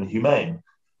 efficient, and humane.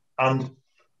 And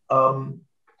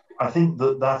I think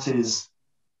that is,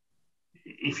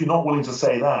 if you're not willing to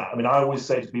say that, I mean, I always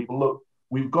say to people, look,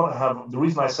 we've got to have, the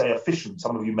reason I say efficient,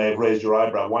 some of you may have raised your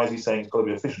eyebrow, why is he saying it's got to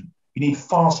be efficient? You need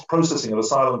fast processing of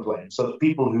asylum claims so that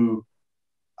people who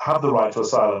have the right to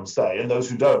asylum stay, and those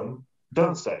who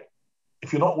don't stay.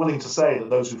 If you're not willing to say that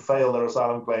those who fail their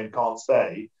asylum claim can't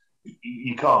stay,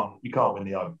 you can't win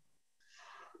the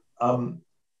argument.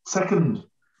 Second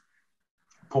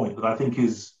point that I think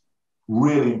is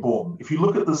really important. If you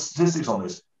look at the statistics on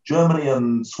this, Germany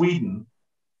and Sweden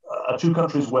are 2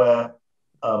 countries where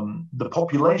the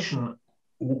population,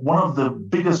 one of the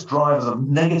biggest drivers of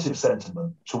negative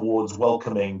sentiment towards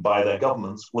welcoming by their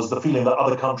governments was the feeling that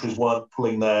other countries weren't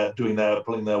pulling their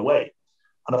weight.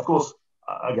 And of course,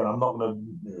 again, I'm not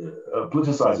going to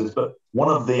politicize this, but one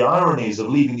of the ironies of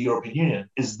leaving the European Union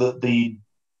is that the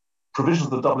provisions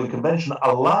of the Dublin Convention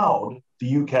allowed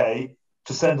the UK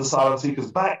to send asylum seekers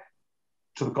back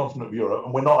to the continent of Europe,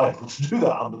 and we're not able to do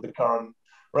that under the current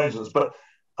arrangements. But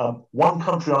one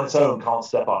country on its own can't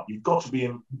step up. You've got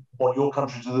to want your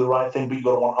country to do the right thing, but you've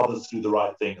got to want others to do the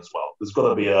right thing as well. There's got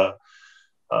to be a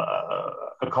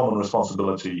common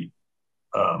responsibility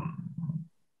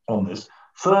on this.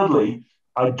 Thirdly,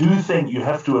 I do think you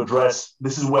have to address,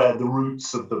 this is where the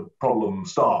roots of the problem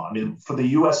start. I mean, for the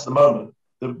US at the moment,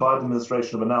 the Biden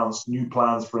administration have announced new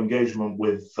plans for engagement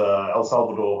with El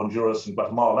Salvador, Honduras, and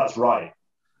Guatemala. That's right.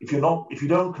 If you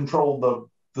don't control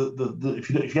if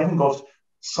you haven't got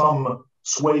some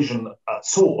suasion at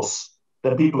source,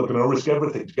 then people are going to risk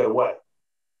everything to get away.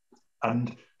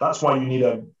 And that's why you need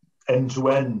an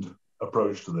end-to-end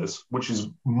approach to this, which is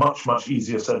much, much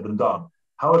easier said than done.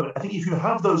 However, I think if you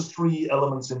have those 3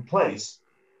 elements in place,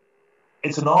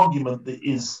 it's an argument that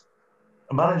is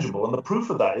manageable. And the proof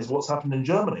of that is what's happened in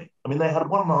Germany. I mean, they had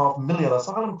 1.5 million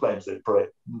asylum claims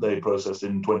they processed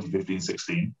in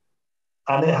 2015-16.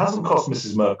 And it hasn't cost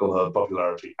Mrs. Merkel her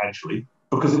popularity, actually,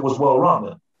 because it was well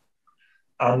run.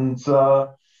 And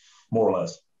more or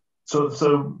less.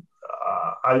 So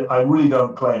I really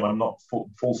don't claim, I'm not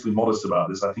falsely modest about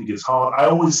this. I think it's hard. I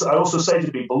also say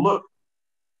to people, look,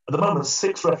 at the moment,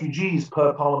 6 refugees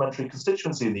per parliamentary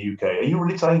constituency in the UK. Are you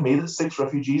really telling me that 6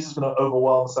 refugees is going to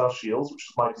overwhelm South Shields, which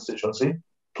is my constituency?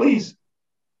 Please.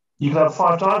 You can have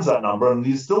 5 times that number and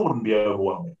these still wouldn't be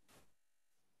overwhelming.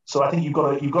 So I think you've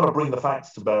got to bring the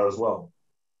facts to bear as well.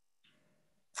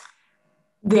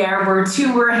 There were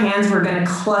 2 more hands. We're going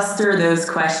to cluster those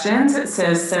questions.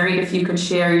 So Sarit, if you could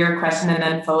share your question, and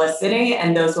then Felicity,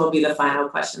 and those will be the final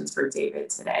questions for David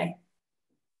today.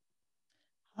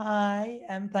 Hi,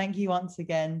 thank you once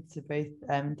again to both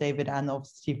David and the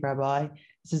Office of Chief Rabbi.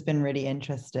 This has been really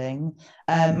interesting.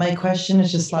 My question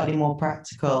is just slightly more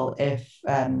practical. If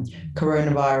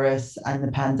coronavirus and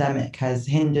the pandemic has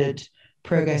hindered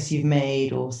progress you've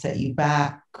made or set you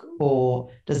back, or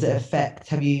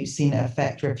have you seen it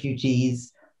affect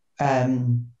refugees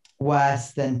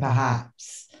worse than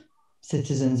perhaps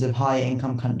citizens of high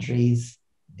income countries,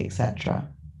 etc.?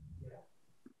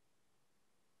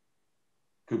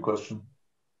 Good question.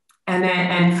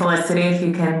 And Felicity, if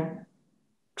you can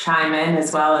chime in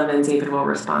as well, and then David will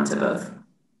respond to both.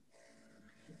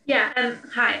 Yeah,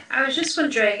 hi. I was just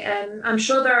wondering, I'm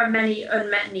sure there are many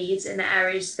unmet needs in the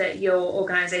areas that your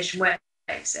organisation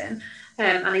works in.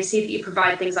 And I see that you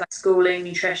provide things like schooling,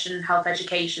 nutrition, health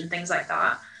education, things like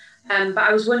that. But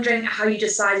I was wondering how you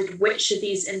decided which of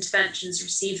these interventions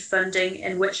received funding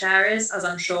in which areas, as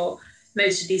I'm sure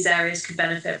most of these areas could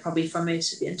benefit probably from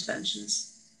most of the interventions.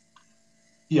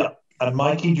 Yeah. And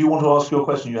Mikey, do you want to ask your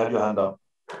question? You had your hand up.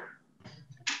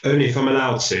 Only if I'm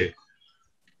allowed to.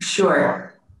 Sure.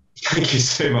 Thank you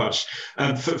so much.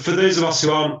 For those of us who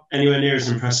aren't anywhere near as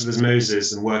impressive as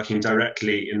Moses and working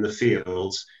directly in the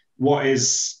field, what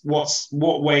ways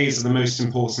are the most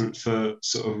important for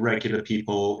sort of regular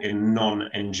people in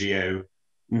non-NGO,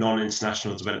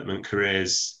 non-international development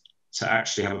careers to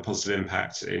actually have a positive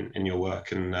impact in your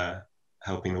work and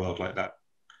helping the world like that?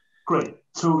 Great.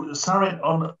 So, Sarit,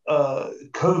 on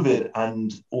COVID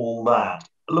and all that,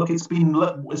 look, it's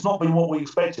not been what we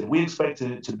expected. We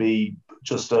expected it to be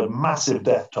just a massive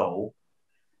death toll,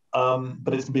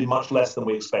 but it's been much less than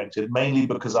we expected, mainly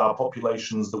because our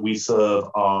populations that we serve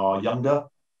are younger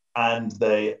and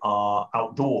they are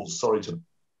outdoors. Sorry to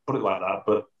put it like that,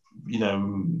 but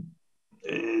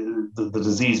the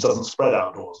disease doesn't spread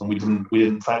outdoors, and we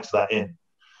didn't factor that in.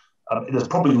 There's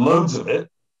probably loads of it,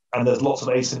 and there's lots of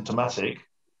asymptomatic.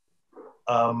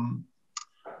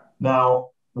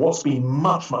 Now, what's been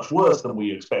much, much worse than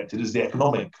we expected is the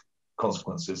economic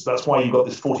consequences. That's why you've got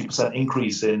this 40%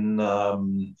 increase in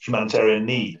humanitarian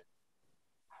need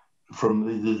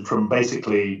from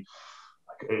basically,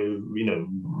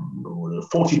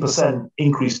 40%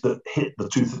 increase that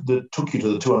took you to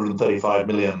the 235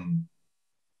 million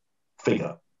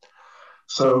figure.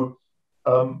 So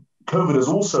COVID has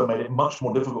also made it much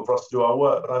more difficult for us to do our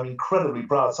work, but I'm incredibly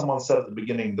proud. Someone said at the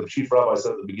beginning, the chief rabbi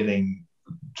said at the beginning,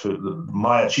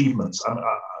 my achievements.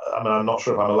 I'm not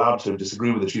sure if I'm allowed to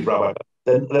disagree with the chief rabbi.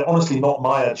 They're honestly not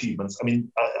my achievements.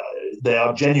 They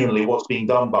are genuinely what's being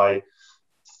done by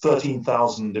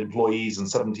 13,000 employees and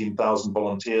 17,000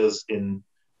 volunteers in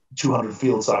 200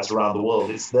 field sites around the world.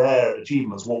 It's their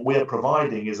achievements. What we're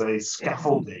providing is a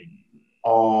scaffolding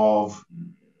of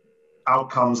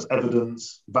outcomes,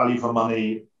 evidence, value for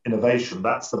money, innovation.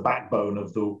 That's the backbone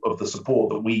of the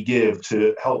support that we give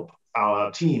to help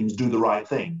our teams do the right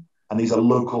thing. And these are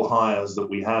local hires that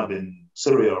we have in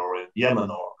Syria or in Yemen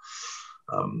or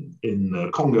in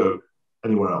Congo,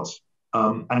 anywhere else.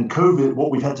 And COVID,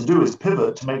 what we've had to do is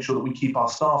pivot to make sure that we keep our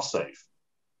staff safe,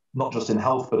 not just in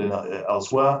health, but in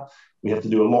elsewhere. We have to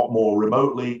do a lot more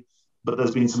remotely, but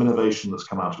there's been some innovation that's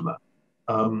come out of that.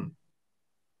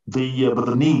 But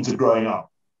the needs are growing up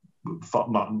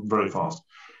very fast.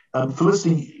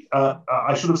 Felicity,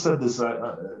 I should have said this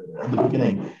at the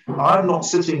beginning. I'm not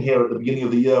sitting here at the beginning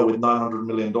of the year with $900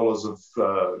 million of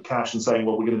cash and saying,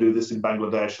 well, we're going to do this in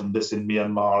Bangladesh and this in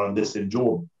Myanmar and this in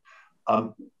Jordan.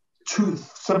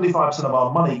 75% of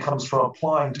our money comes from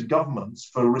applying to governments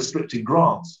for restricted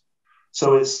grants.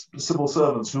 So it's civil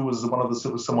servants. Who was one of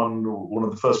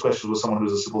the first questions was someone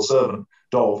who's a civil servant,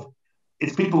 Dov.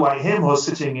 It's people like him who are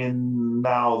sitting in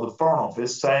now the Foreign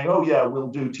Office saying, oh yeah, we'll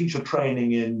do teacher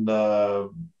training in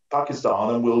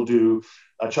Pakistan and we'll do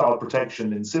child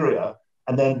protection in Syria.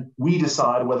 And then we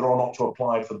decide whether or not to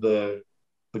apply for the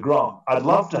grant. I'd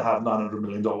love to have $900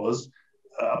 million.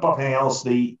 Apart from anything else,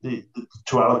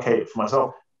 to allocate for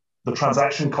myself, the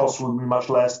transaction costs would be much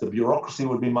less, the bureaucracy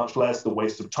would be much less, the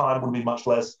waste of time would be much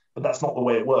less, but that's not the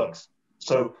way it works.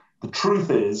 So the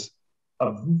truth is,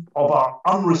 of our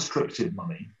unrestricted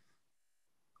money,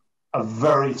 a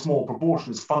very small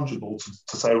proportion is fungible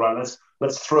to say, right,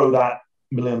 let's throw that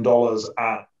 $1 million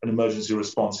at an emergency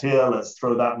response here, let's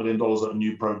throw that $1 million at a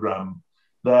new program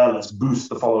there, let's boost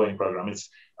the following program. It's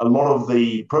a lot of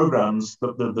the programs,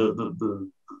 the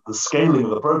scaling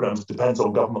of the programs depends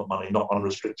on government money, not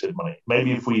unrestricted money.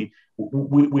 Maybe if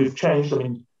we've changed,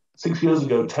 6 years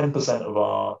ago, 10% of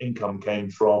our income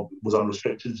was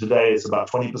unrestricted. Today, it's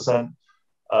about 20%.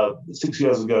 6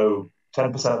 years ago,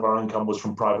 10% of our income was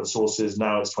from private sources.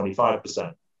 Now it's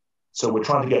 25%. So we're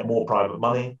trying to get more private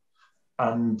money.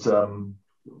 And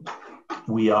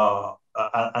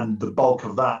and the bulk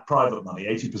of that private money,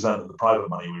 80% of the private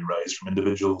money we raise from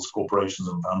individuals, corporations,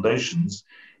 and foundations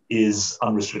is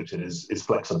unrestricted, is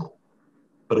flexible.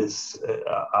 but it's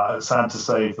sad to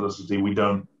say, Felicity, we're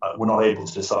not able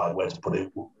to decide where to put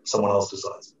it. Someone else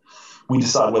decides. We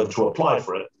decide whether to apply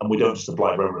for it, and we don't just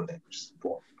apply for everything, which is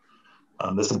important.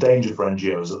 There's a danger for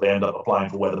NGOs that they end up applying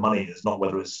for where the money is, not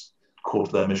whether it's core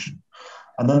to their mission.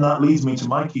 And then that leads me to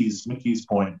Mickey's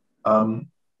point.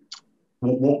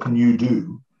 What can you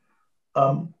do?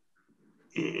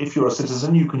 If you're a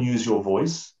citizen, you can use your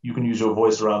voice. You can use your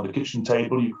voice around the kitchen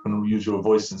table. You can use your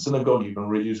voice in synagogue. You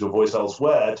can use your voice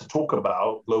elsewhere to talk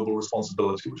about global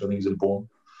responsibility, which I think is important.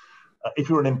 If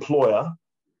you're an employer,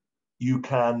 you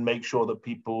can make sure that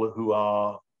people who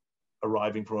are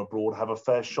arriving from abroad have a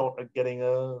fair shot at getting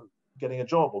a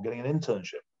job or getting an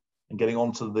internship and getting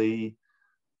onto the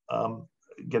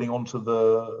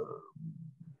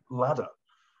ladder.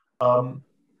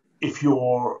 If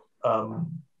you're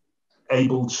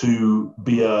able to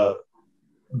be a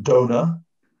donor,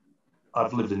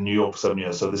 I've lived in New York for 7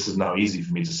 years, so this is now easy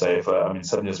for me to say.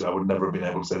 7 years ago, I would never have been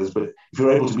able to say this, but if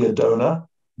you're able to be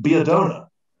a donor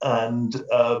and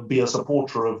be a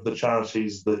supporter of the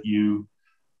charities that you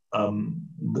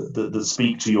that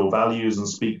speak to your values and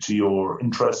speak to your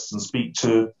interests and speak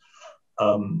to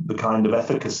the kind of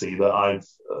efficacy that I've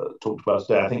talked about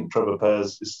today. I think Trevor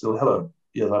Pears is still hello.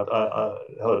 Yeah,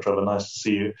 hello, Trevor. Nice to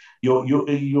see you.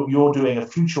 You're doing a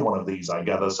future one of these, I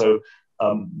gather. So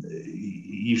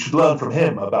you should learn from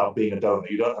him about being a donor.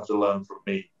 You don't have to learn from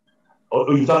me.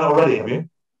 Oh, you've done it already, have you?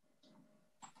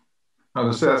 I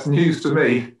would say that's news to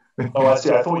me. Oh, I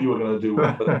see. I thought you were going to do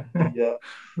one, but yeah.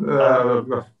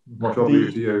 Much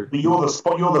obvious to you. But you're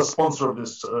the sponsor of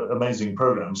this amazing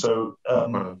program. So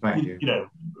thank you. You know,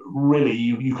 really,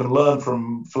 you can learn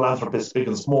from philanthropists big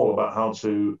and small about how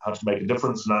to make a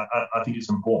difference, and I think it's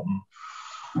important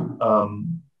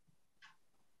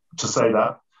to say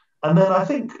that. And then I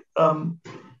think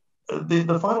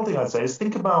the final thing I'd say is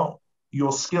think about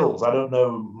your skills. I don't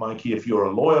know, Mikey, if you're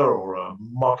a lawyer or a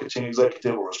marketing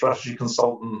executive or a strategy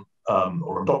consultant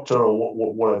or a doctor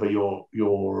or whatever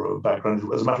your background is.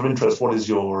 As a matter of interest, what is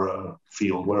your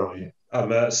field? Where are you?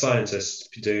 I'm a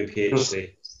scientist doing a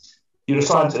PhD. You're a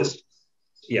scientist?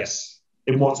 Yes.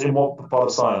 In what part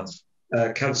of science?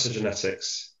 Cancer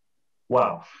genetics.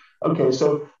 Wow. Okay,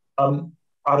 so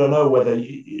I don't know whether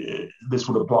this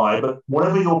would apply, but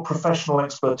whatever your professional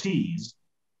expertise,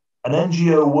 an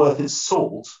NGO worth its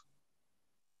salt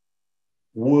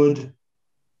would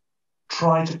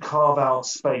try to carve out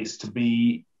space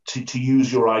to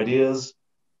use your ideas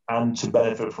and to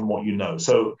benefit from what you know.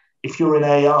 So if you're in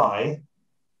AI,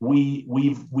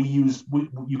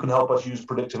 you can help us use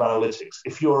predictive analytics.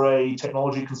 If you're a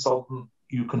technology consultant,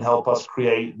 you can help us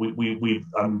create.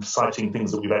 I'm citing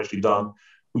things that we've actually done.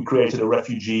 We created a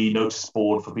refugee notice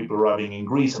board for people arriving in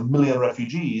Greece. 1 million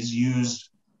refugees used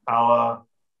our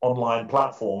online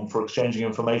platform for exchanging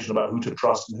information about who to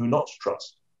trust and who not to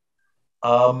trust.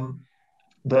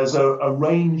 There's a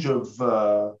range of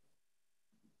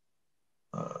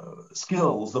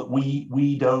skills that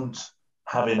we don't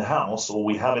have in-house, or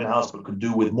we have in-house but could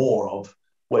do with more of,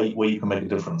 where you can make a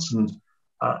difference. And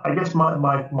I guess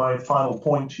my final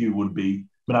point to you would be,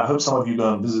 I hope some of you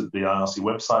go and visit the IRC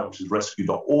website, which is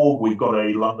rescue.org. We've got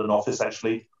a London office,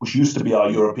 actually, which used to be our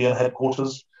European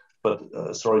headquarters, but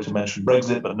sorry to mention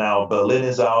Brexit, but now Berlin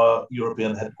is our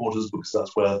European headquarters because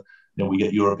that's where we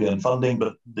get European funding.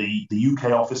 But the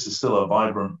UK office is still a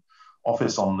vibrant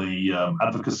office on the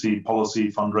advocacy,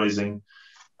 policy, fundraising,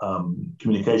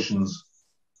 communications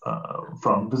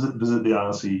front. Visit the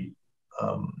IRC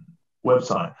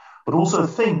website. But also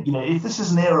think, if this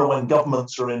is an era when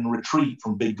governments are in retreat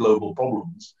from big global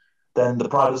problems, then the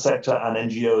private sector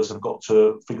and NGOs have got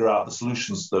to figure out the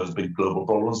solutions to those big global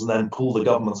problems and then pull the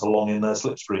governments along in their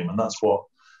slipstream. And that's what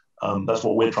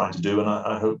we're trying to do. And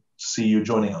I hope to see you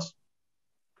joining us.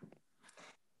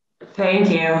 Thank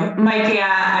you. Mikey,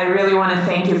 I really want to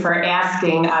thank you for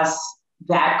asking us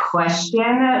that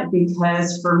question,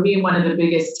 because for me, one of the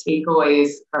biggest takeaways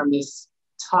from this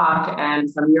talk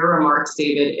and from your remarks,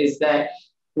 David, is that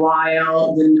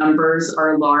while the numbers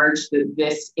are large, that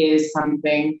this is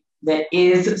something that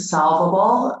is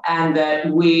solvable and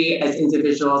that we as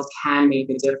individuals can make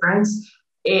a difference.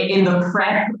 In the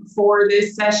prep for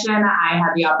this session, I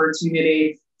had the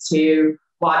opportunity to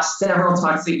watch several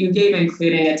talks that you gave,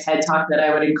 including a TED Talk that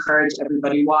I would encourage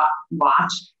everybody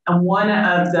watch. And one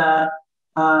of the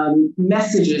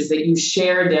messages that you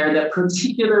shared there that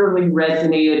particularly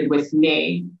resonated with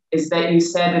me is that you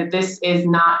said that this is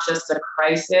not just a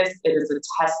crisis, it is a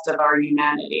test of our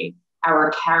humanity,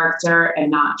 our character, and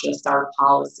not just our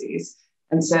policies.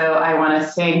 And so I want to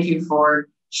thank you for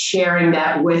sharing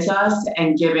that with us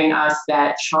and giving us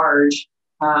that charge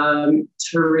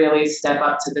to really step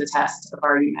up to the test of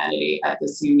our humanity at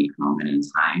this unique moment in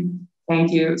time.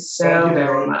 Thank you so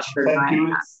very much for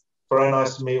joining us. Very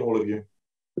nice to meet all of you.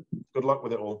 Good luck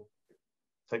with it all.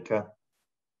 Take care.